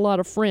 they had a lot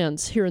of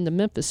friends here in the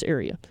Memphis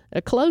area.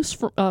 A close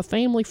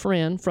family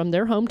friend from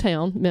their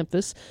hometown,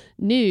 Memphis,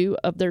 knew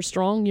of their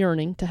strong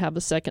yearning to have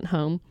a second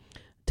home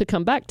to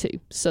come back to.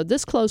 So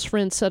this close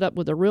friend set up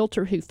with a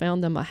realtor who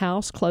found them a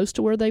house close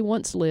to where they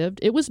once lived.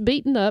 It was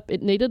beaten up.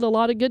 It needed a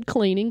lot of good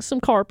cleaning, some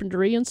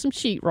carpentry, and some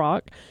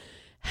sheetrock.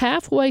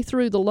 Halfway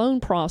through the loan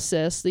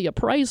process, the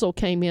appraiser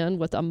came in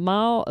with a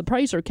mile-long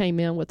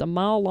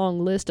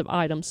list of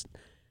items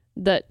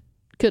that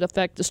could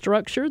affect the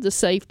structure, the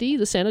safety,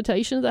 the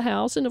sanitation of the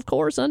house, and of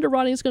course,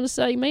 underwriting is going to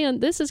say, man,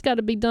 this has got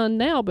to be done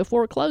now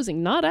before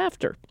closing, not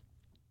after.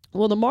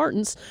 Well, the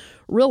Martins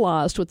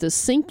realized with this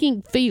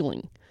sinking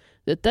feeling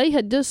that they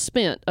had just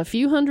spent a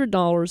few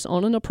 $100s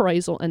on an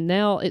appraisal, and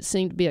now it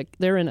seemed to be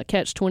they're in a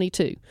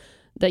catch-22.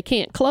 They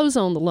can't close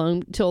on the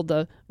loan till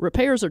the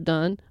repairs are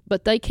done,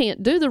 but they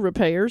can't do the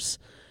repairs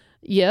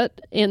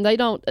yet, and they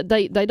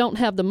don't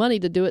have the money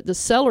to do it. The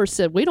seller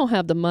said, we don't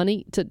have the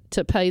money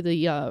to pay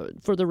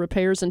for the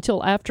repairs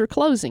until after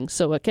closing,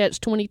 so a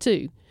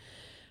catch-22.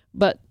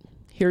 But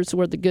here's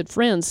where the good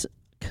friends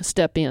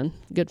step in.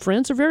 Good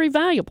friends are very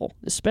valuable,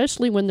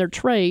 especially when their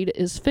trade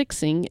is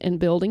fixing and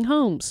building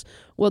homes.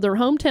 Well, their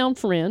hometown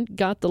friend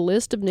got the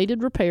list of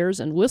needed repairs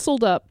and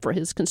whistled up for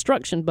his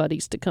construction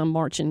buddies to come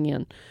marching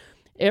in.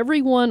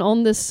 Everyone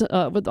on this,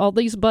 with all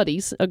these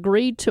buddies,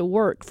 agreed to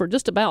work for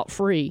just about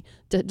free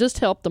to just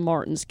help the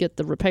Martins get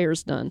the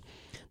repairs done.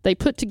 They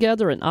put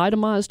together an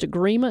itemized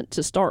agreement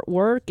to start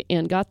work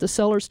and got the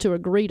sellers to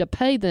agree to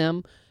pay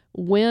them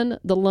when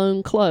the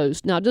loan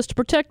closed. Now, just to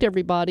protect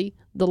everybody,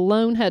 the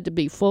loan had to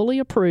be fully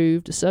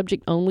approved,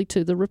 subject only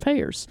to the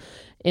repairs.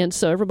 And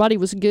so everybody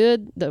was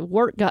good. The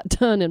work got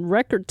done in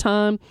record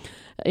time,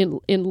 in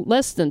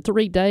less than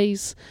 3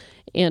 days.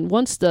 And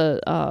once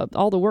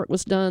all the work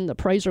was done, the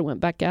appraiser went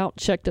back out,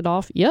 checked it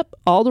off. Yep,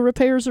 all the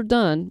repairs are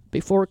done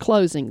before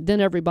closing. Then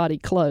everybody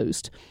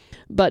closed.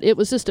 But it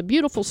was just a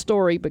beautiful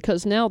story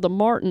because now the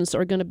Martins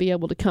are going to be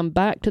able to come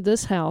back to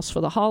this house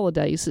for the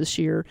holidays this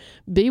year,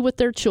 be with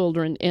their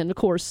children. And, of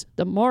course,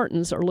 the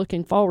Martins are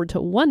looking forward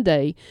to one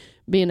day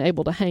being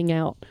able to hang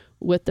out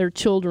with their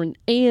children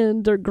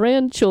and their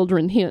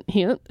grandchildren, hint,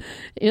 hint,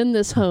 in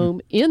this home,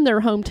 in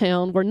their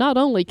hometown, where not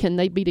only can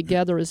they be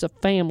together as a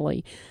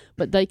family,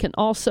 but they can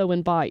also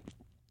invite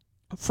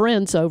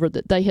friends over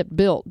that they have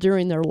built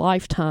during their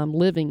lifetime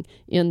living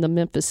in the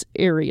Memphis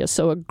area.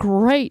 So a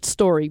great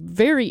story,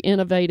 very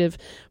innovative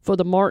for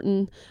the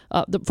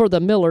for the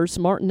Millers,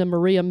 Martin and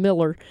Maria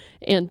Miller.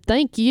 And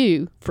thank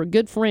you for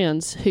good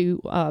friends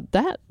who,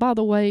 that, by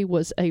the way,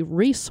 was a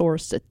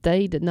resource that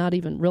they did not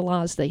even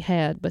realize they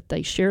had, but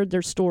they shared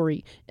their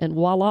story, and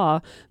voila,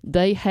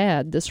 they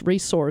had this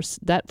resource,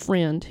 that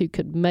friend who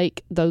could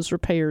make those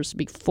repairs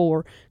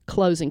before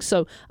closing.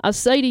 So I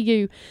say to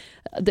you,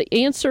 the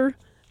answer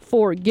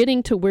for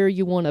getting to where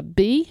you want to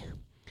be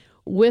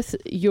with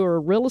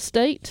your real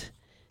estate,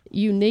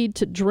 you need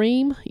to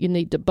dream, you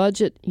need to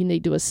budget, you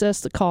need to assess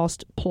the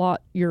cost,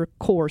 plot your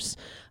course.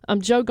 I'm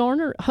Joe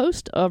Garner,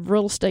 host of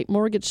Real Estate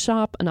Mortgage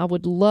Shop, and I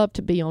would love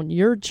to be on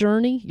your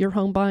journey, your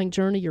home buying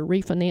journey, your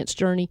refinance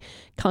journey.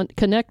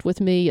 Connect with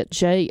me at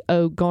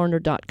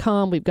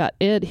jogarner.com. We've got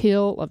Ed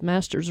Hill of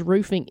Masters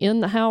Roofing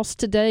in the house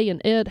today.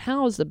 And Ed,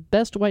 how is the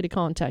best way to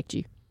contact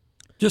you?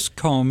 Just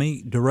call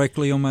me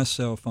directly on my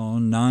cell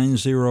phone,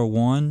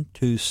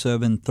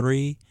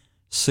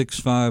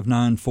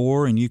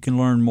 901-273-6594, and you can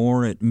learn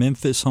more at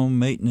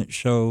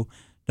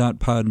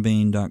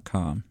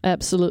memphishomemaintenanceshow.podbean.com.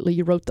 Absolutely.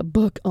 You wrote the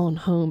book on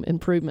home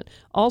improvement.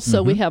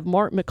 Also, we have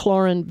Mark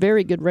McLaurin,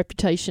 very good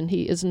reputation.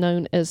 He is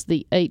known as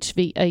the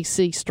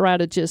HVAC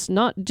strategist,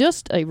 not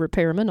just a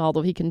repairman,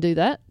 although he can do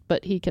that,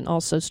 but he can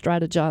also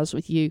strategize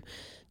with you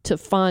to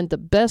find the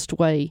best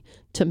way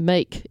to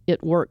make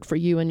it work for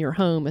you and your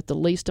home at the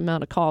least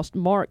amount of cost.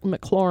 Mark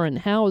McLaurin,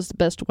 how is the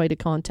best way to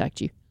contact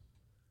you?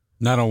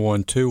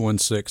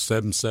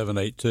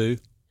 901-216-7782.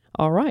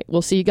 All right.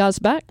 We'll see you guys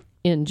back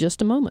in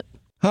just a moment.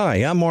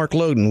 Hi, I'm Mark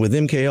Loden with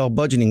MKL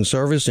Budgeting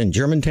Service in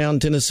Germantown,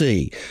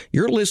 Tennessee.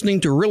 You're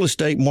listening to Real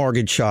Estate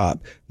Mortgage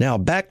Shop. Now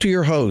back to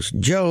your host,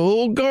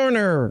 Joe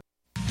Garner.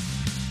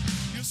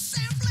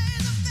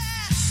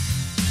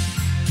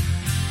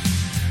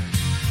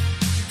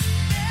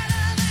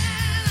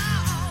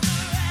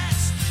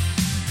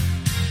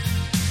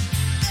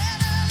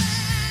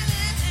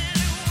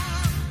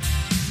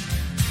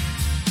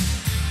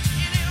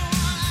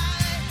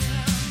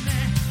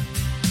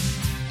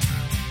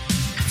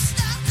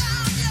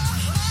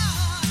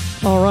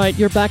 All right,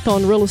 you're back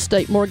on Real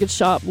Estate Mortgage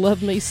Shop.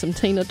 Love me some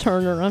Tina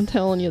Turner. I'm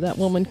telling you, that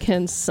woman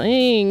can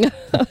sing.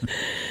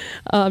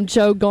 I'm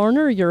Joe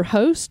Garner, your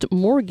host,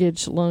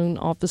 mortgage loan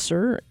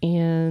officer,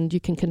 and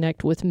you can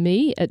connect with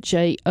me at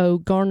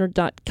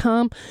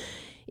jogarner.com.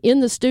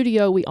 In the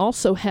studio, we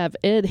also have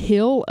Ed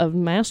Hill of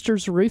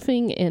Masters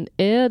Roofing. And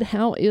Ed,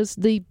 how is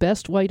the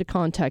best way to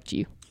contact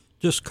you?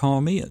 Just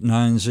call me at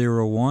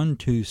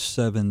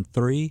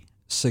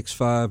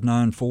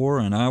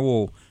 901-273-6594, and I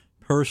will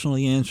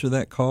personally answer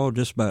that call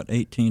just about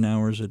 18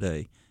 hours a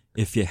day.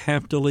 If you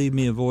have to leave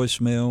me a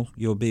voicemail,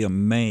 you'll be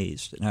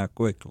amazed at how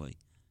quickly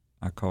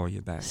I call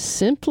you back.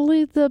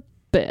 Simply the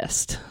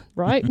best,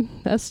 right?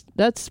 That's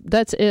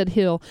Ed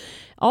Hill.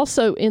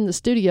 Also in the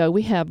studio,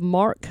 we have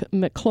Mark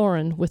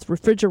McLaurin with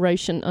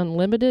Refrigeration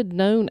Unlimited,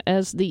 known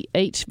as the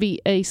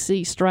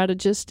HVAC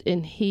strategist,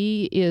 and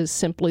he is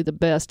simply the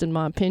best in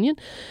my opinion.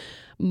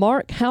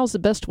 Mark, how's the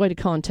best way to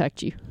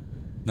contact you?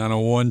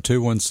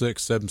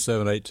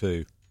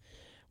 901-216-7782.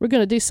 We're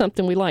going to do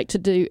something we like to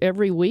do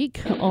every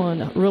week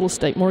on Real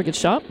Estate Mortgage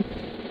Shop.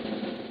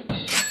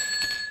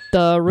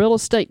 The real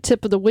estate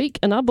tip of the week,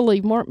 and I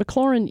believe, Mark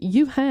McLaurin,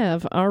 you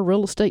have our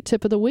real estate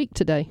tip of the week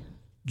today.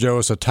 Joe,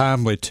 it's a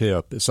timely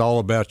tip. It's all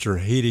about your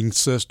heating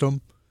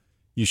system.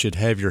 You should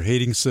have your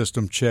heating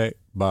system checked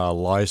by a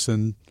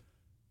licensed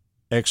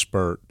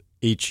expert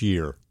each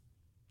year.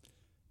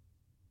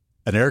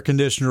 An air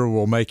conditioner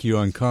will make you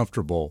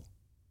uncomfortable,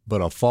 but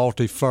a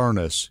faulty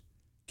furnace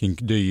can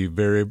do you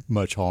very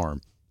much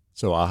harm.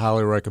 So I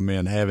highly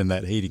recommend having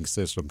that heating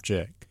system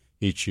checked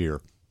each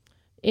year.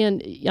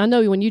 And I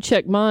know when you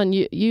check mine,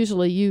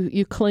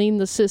 you clean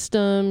the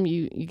system,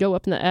 you go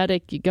up in the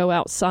attic, you go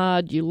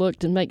outside, you look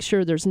to make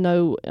sure there's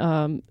no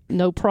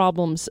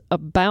problems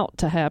about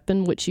to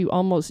happen, which you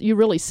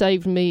really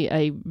saved me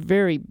a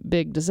very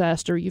big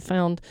disaster. You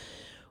found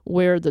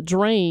where the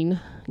drain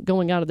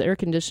going out of the air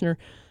conditioner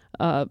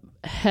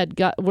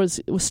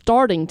was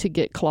starting to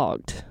get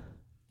clogged,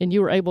 and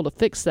you were able to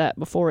fix that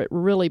before it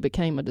really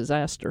became a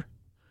disaster.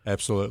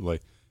 Absolutely.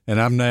 And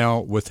I'm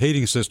now, with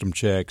heating system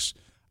checks,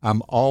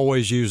 I'm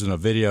always using a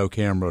video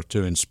camera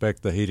to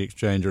inspect the heat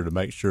exchanger to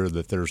make sure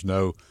that there's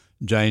no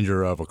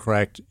danger of a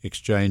cracked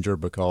exchanger,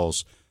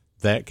 because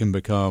that can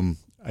become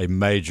a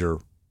major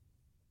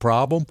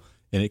problem,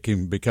 and it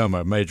can become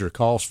a major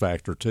cost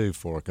factor, too,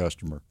 for a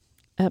customer.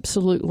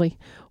 Absolutely.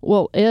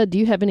 Well, Ed, do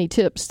you have any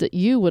tips that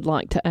you would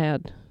like to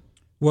add?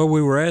 Well,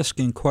 we were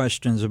asking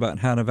questions about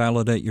how to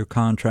validate your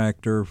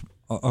contractor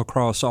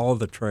across all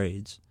the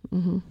trades.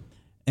 Mm-hmm.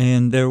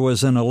 And there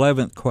was an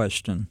 11th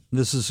question.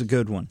 This is a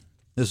good one.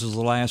 This is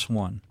the last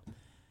one.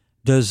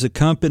 Does the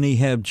company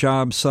have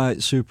job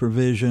site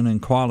supervision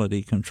and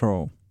quality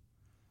control?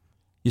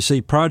 You see,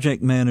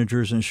 project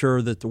managers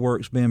ensure that the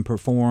work's being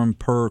performed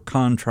per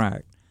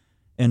contract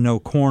and no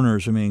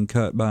corners are being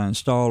cut by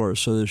installers.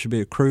 So there should be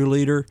a crew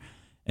leader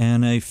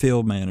and a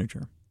field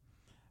manager.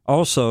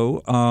 Also,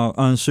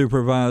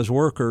 unsupervised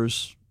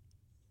workers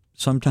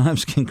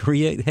sometimes can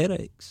create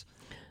headaches.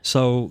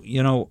 So,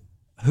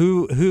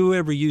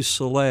 whoever you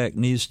select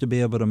needs to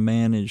be able to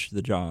manage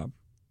the job.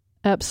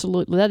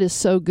 Absolutely. That is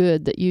so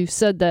good that you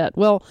said that.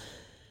 Well,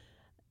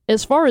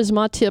 as far as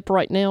my tip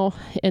right now,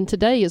 and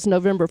today is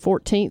November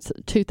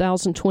 14th,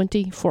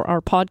 2020, for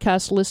our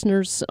podcast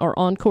listeners, our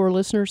Encore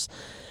listeners,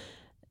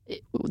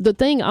 the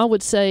thing I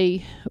would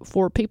say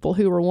for people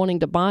who are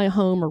wanting to buy a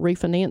home or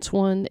refinance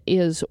one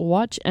is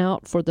watch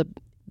out for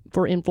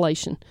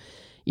inflation.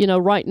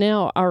 Right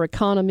now our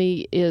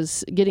economy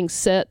is getting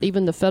set,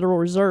 even the Federal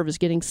Reserve is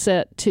getting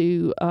set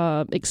to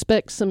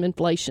expect some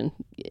inflation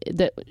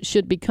that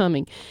should be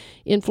coming.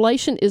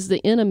 Inflation is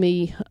the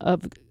enemy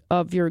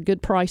of your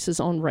good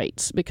prices on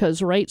rates,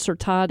 because rates are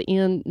tied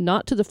in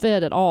not to the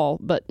Fed at all,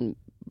 but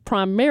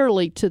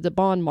primarily to the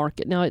bond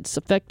market. Now, it's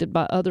affected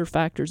by other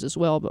factors as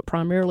well, but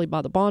primarily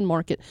by the bond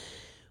market.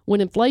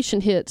 When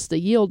inflation hits, the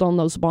yield on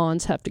those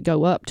bonds have to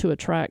go up to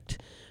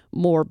attract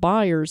more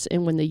buyers,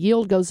 and when the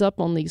yield goes up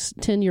on these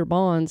 10-year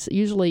bonds,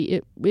 usually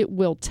it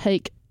will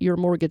take your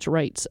mortgage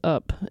rates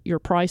up, your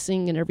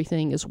pricing and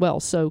everything as well.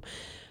 So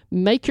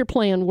make your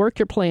plan, work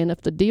your plan.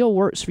 If the deal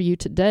works for you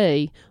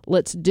today,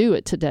 let's do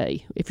it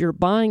today. If you're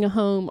buying a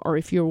home or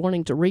if you're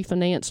wanting to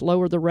refinance,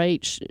 lower the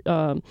rate,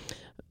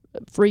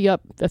 free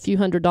up a few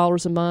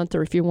 $100s a month,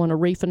 or if you want to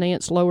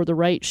refinance, lower the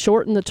rate,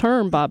 shorten the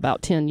term by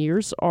about 10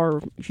 years,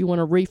 or if you want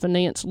to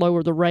refinance,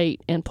 lower the rate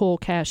and pull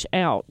cash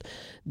out.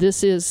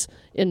 This is,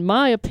 in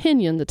my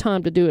opinion, the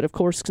time to do it. Of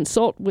course,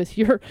 consult with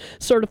your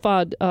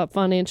certified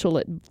financial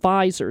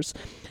advisors.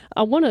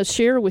 I want to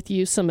share with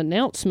you some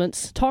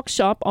announcements.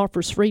 TalkShop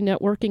offers free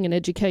networking and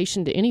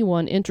education to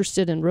anyone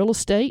interested in real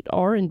estate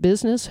or in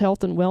business,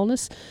 health, and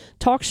wellness.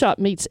 TalkShop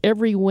meets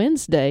every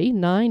Wednesday,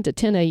 9 to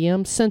 10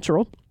 a.m.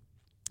 Central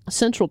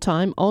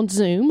Time on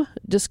Zoom.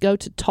 Just go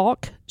to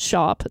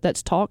TalkShop,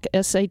 that's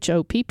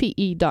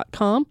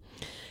TalkShoppe.com,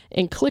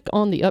 and click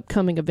on the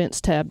upcoming events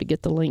tab to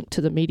get the link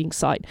to the meeting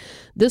site.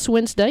 This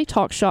Wednesday,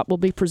 TalkShop will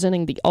be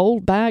presenting the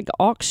Old Bag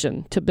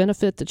Auction to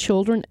benefit the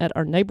children at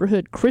our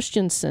neighborhood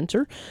Christian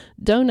Center.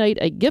 Donate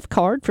a gift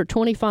card for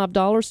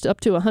 $25 to up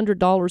to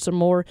 $100 or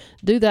more.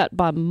 Do that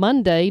by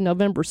Monday,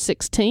 November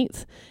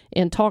 16th,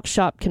 and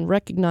TalkShop can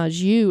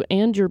recognize you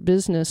and your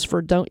business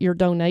for your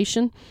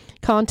donation.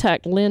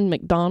 Contact Lynn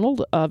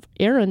McDonald of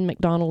Aaron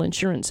McDonald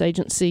Insurance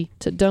Agency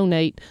to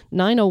donate,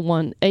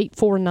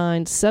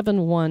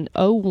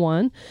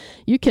 901-849-7101.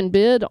 You can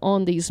bid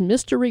on these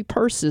mystery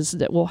purses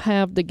that will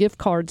have the gift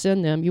cards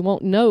in them. You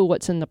won't know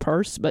what's in the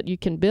purse, but you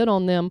can bid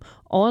on them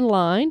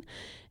online.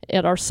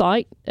 at our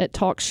site at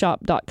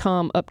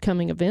talkshop.com,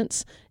 upcoming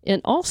events.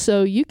 And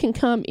also, you can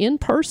come in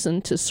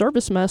person to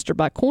Service Master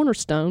by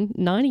Cornerstone,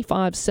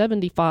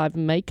 9575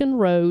 Macon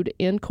Road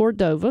in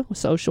Cordova,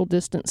 social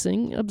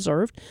distancing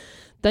observed.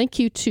 Thank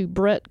you to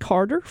Brett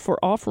Carter for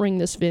offering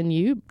this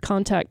venue.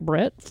 Contact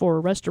Brett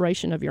for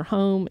restoration of your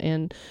home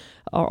and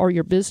or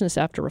your business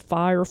after a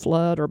fire,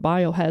 flood, or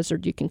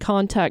biohazard. You can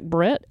contact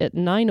Brett at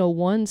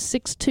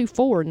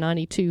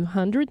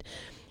 901-624-9200.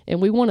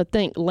 And we want to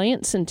thank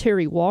Lance and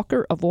Terry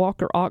Walker of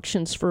Walker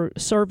Auctions for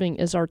serving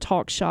as our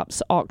Talk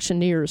Shop's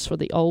auctioneers for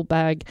the Old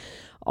Bag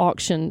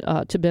auction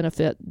to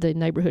benefit the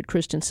Neighborhood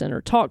Christian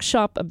Center. Talk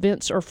Shop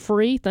events are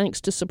free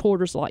thanks to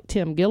supporters like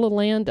Tim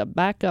Gilliland of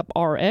Backup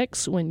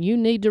RX. When you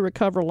need to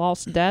recover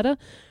lost data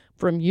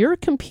from your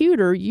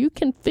computer, you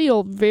can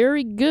feel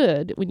very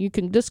good when you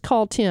can just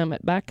call Tim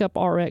at Backup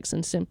RX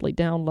and simply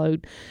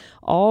download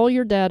all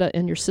your data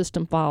and your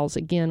system files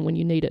again when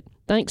you need it.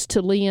 Thanks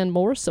to Leanne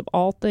Morris of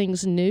All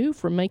Things New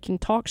for making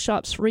Talk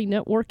Shop's free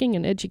networking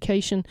and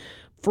education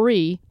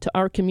free to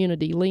our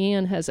community.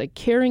 Leanne has a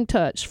caring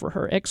touch for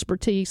her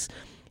expertise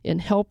in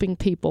helping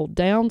people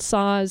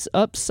downsize,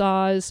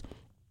 upsize.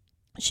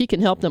 She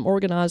can help them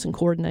organize and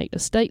coordinate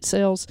estate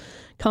sales.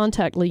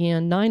 Contact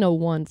Leanne,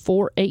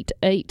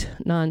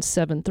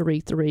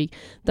 901-488-9733.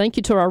 Thank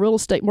you to our Real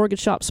Estate Mortgage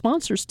Shop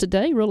sponsors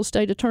today, real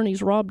estate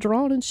attorneys Rob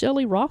Drawn and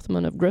Shelley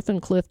Rothman of Griffin,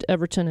 Clift,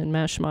 Everton, and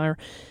Mashmeyer.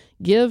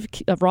 Give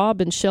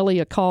Rob and Shelley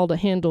a call to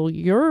handle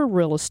your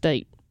real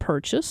estate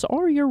purchase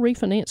or your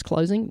refinance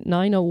closing,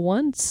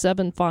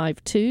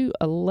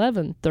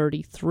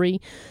 901-752-1133.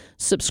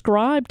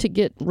 Subscribe to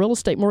get Real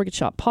Estate Mortgage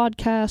Shop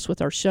podcast with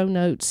our show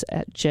notes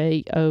at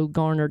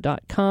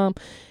jogarner.com.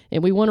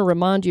 And we want to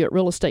remind you at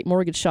Real Estate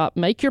Mortgage Shop,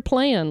 make your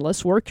plan.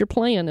 Let's work your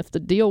plan. If the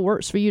deal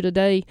works for you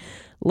today,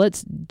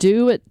 let's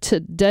do it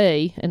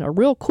today. And a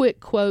real quick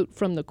quote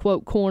from the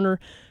Quote Corner.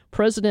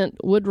 President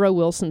Woodrow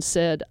Wilson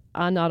said,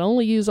 "I not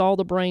only use all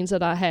the brains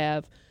that I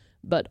have,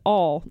 but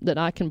all that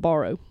I can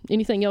borrow."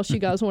 Anything else you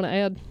guys want to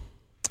add?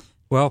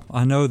 Well,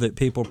 I know that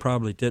people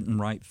probably didn't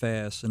write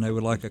fast, and they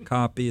would like a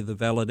copy of the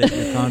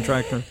validated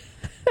contractor.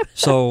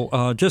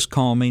 So just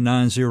call me,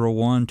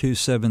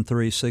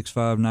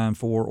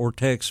 901-273-6594, or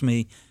text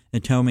me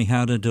and tell me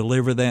how to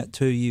deliver that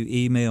to you,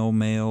 email,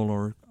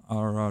 mail,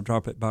 or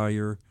drop it by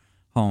your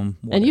home.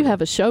 Whatever. And you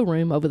have a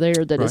showroom over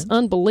there that is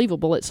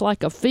unbelievable. It's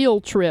like a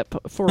field trip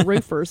for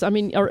roofers. I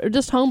mean, or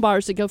just home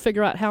buyers to go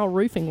figure out how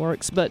roofing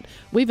works. But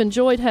we've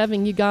enjoyed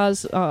having you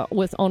guys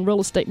on Real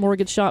Estate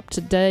Mortgage Shop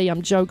today.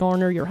 I'm Joe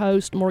Garner, your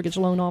host, mortgage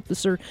loan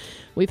officer.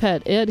 We've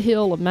had Ed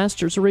Hill of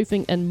Masters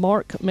Roofing and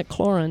Mark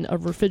McLaurin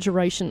of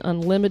Refrigeration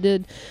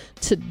Unlimited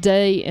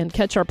today. And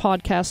catch our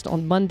podcast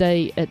on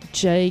Monday at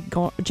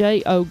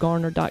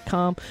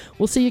jogarner.com.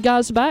 We'll see you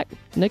guys back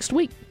next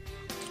week.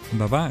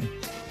 Bye-bye.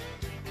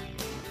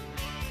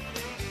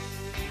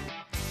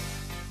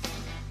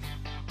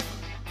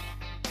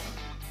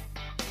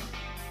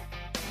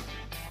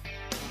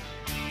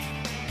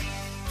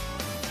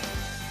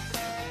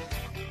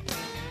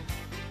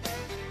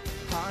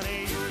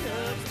 Honey, your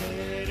love's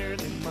better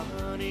than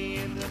money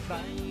in the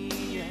bank.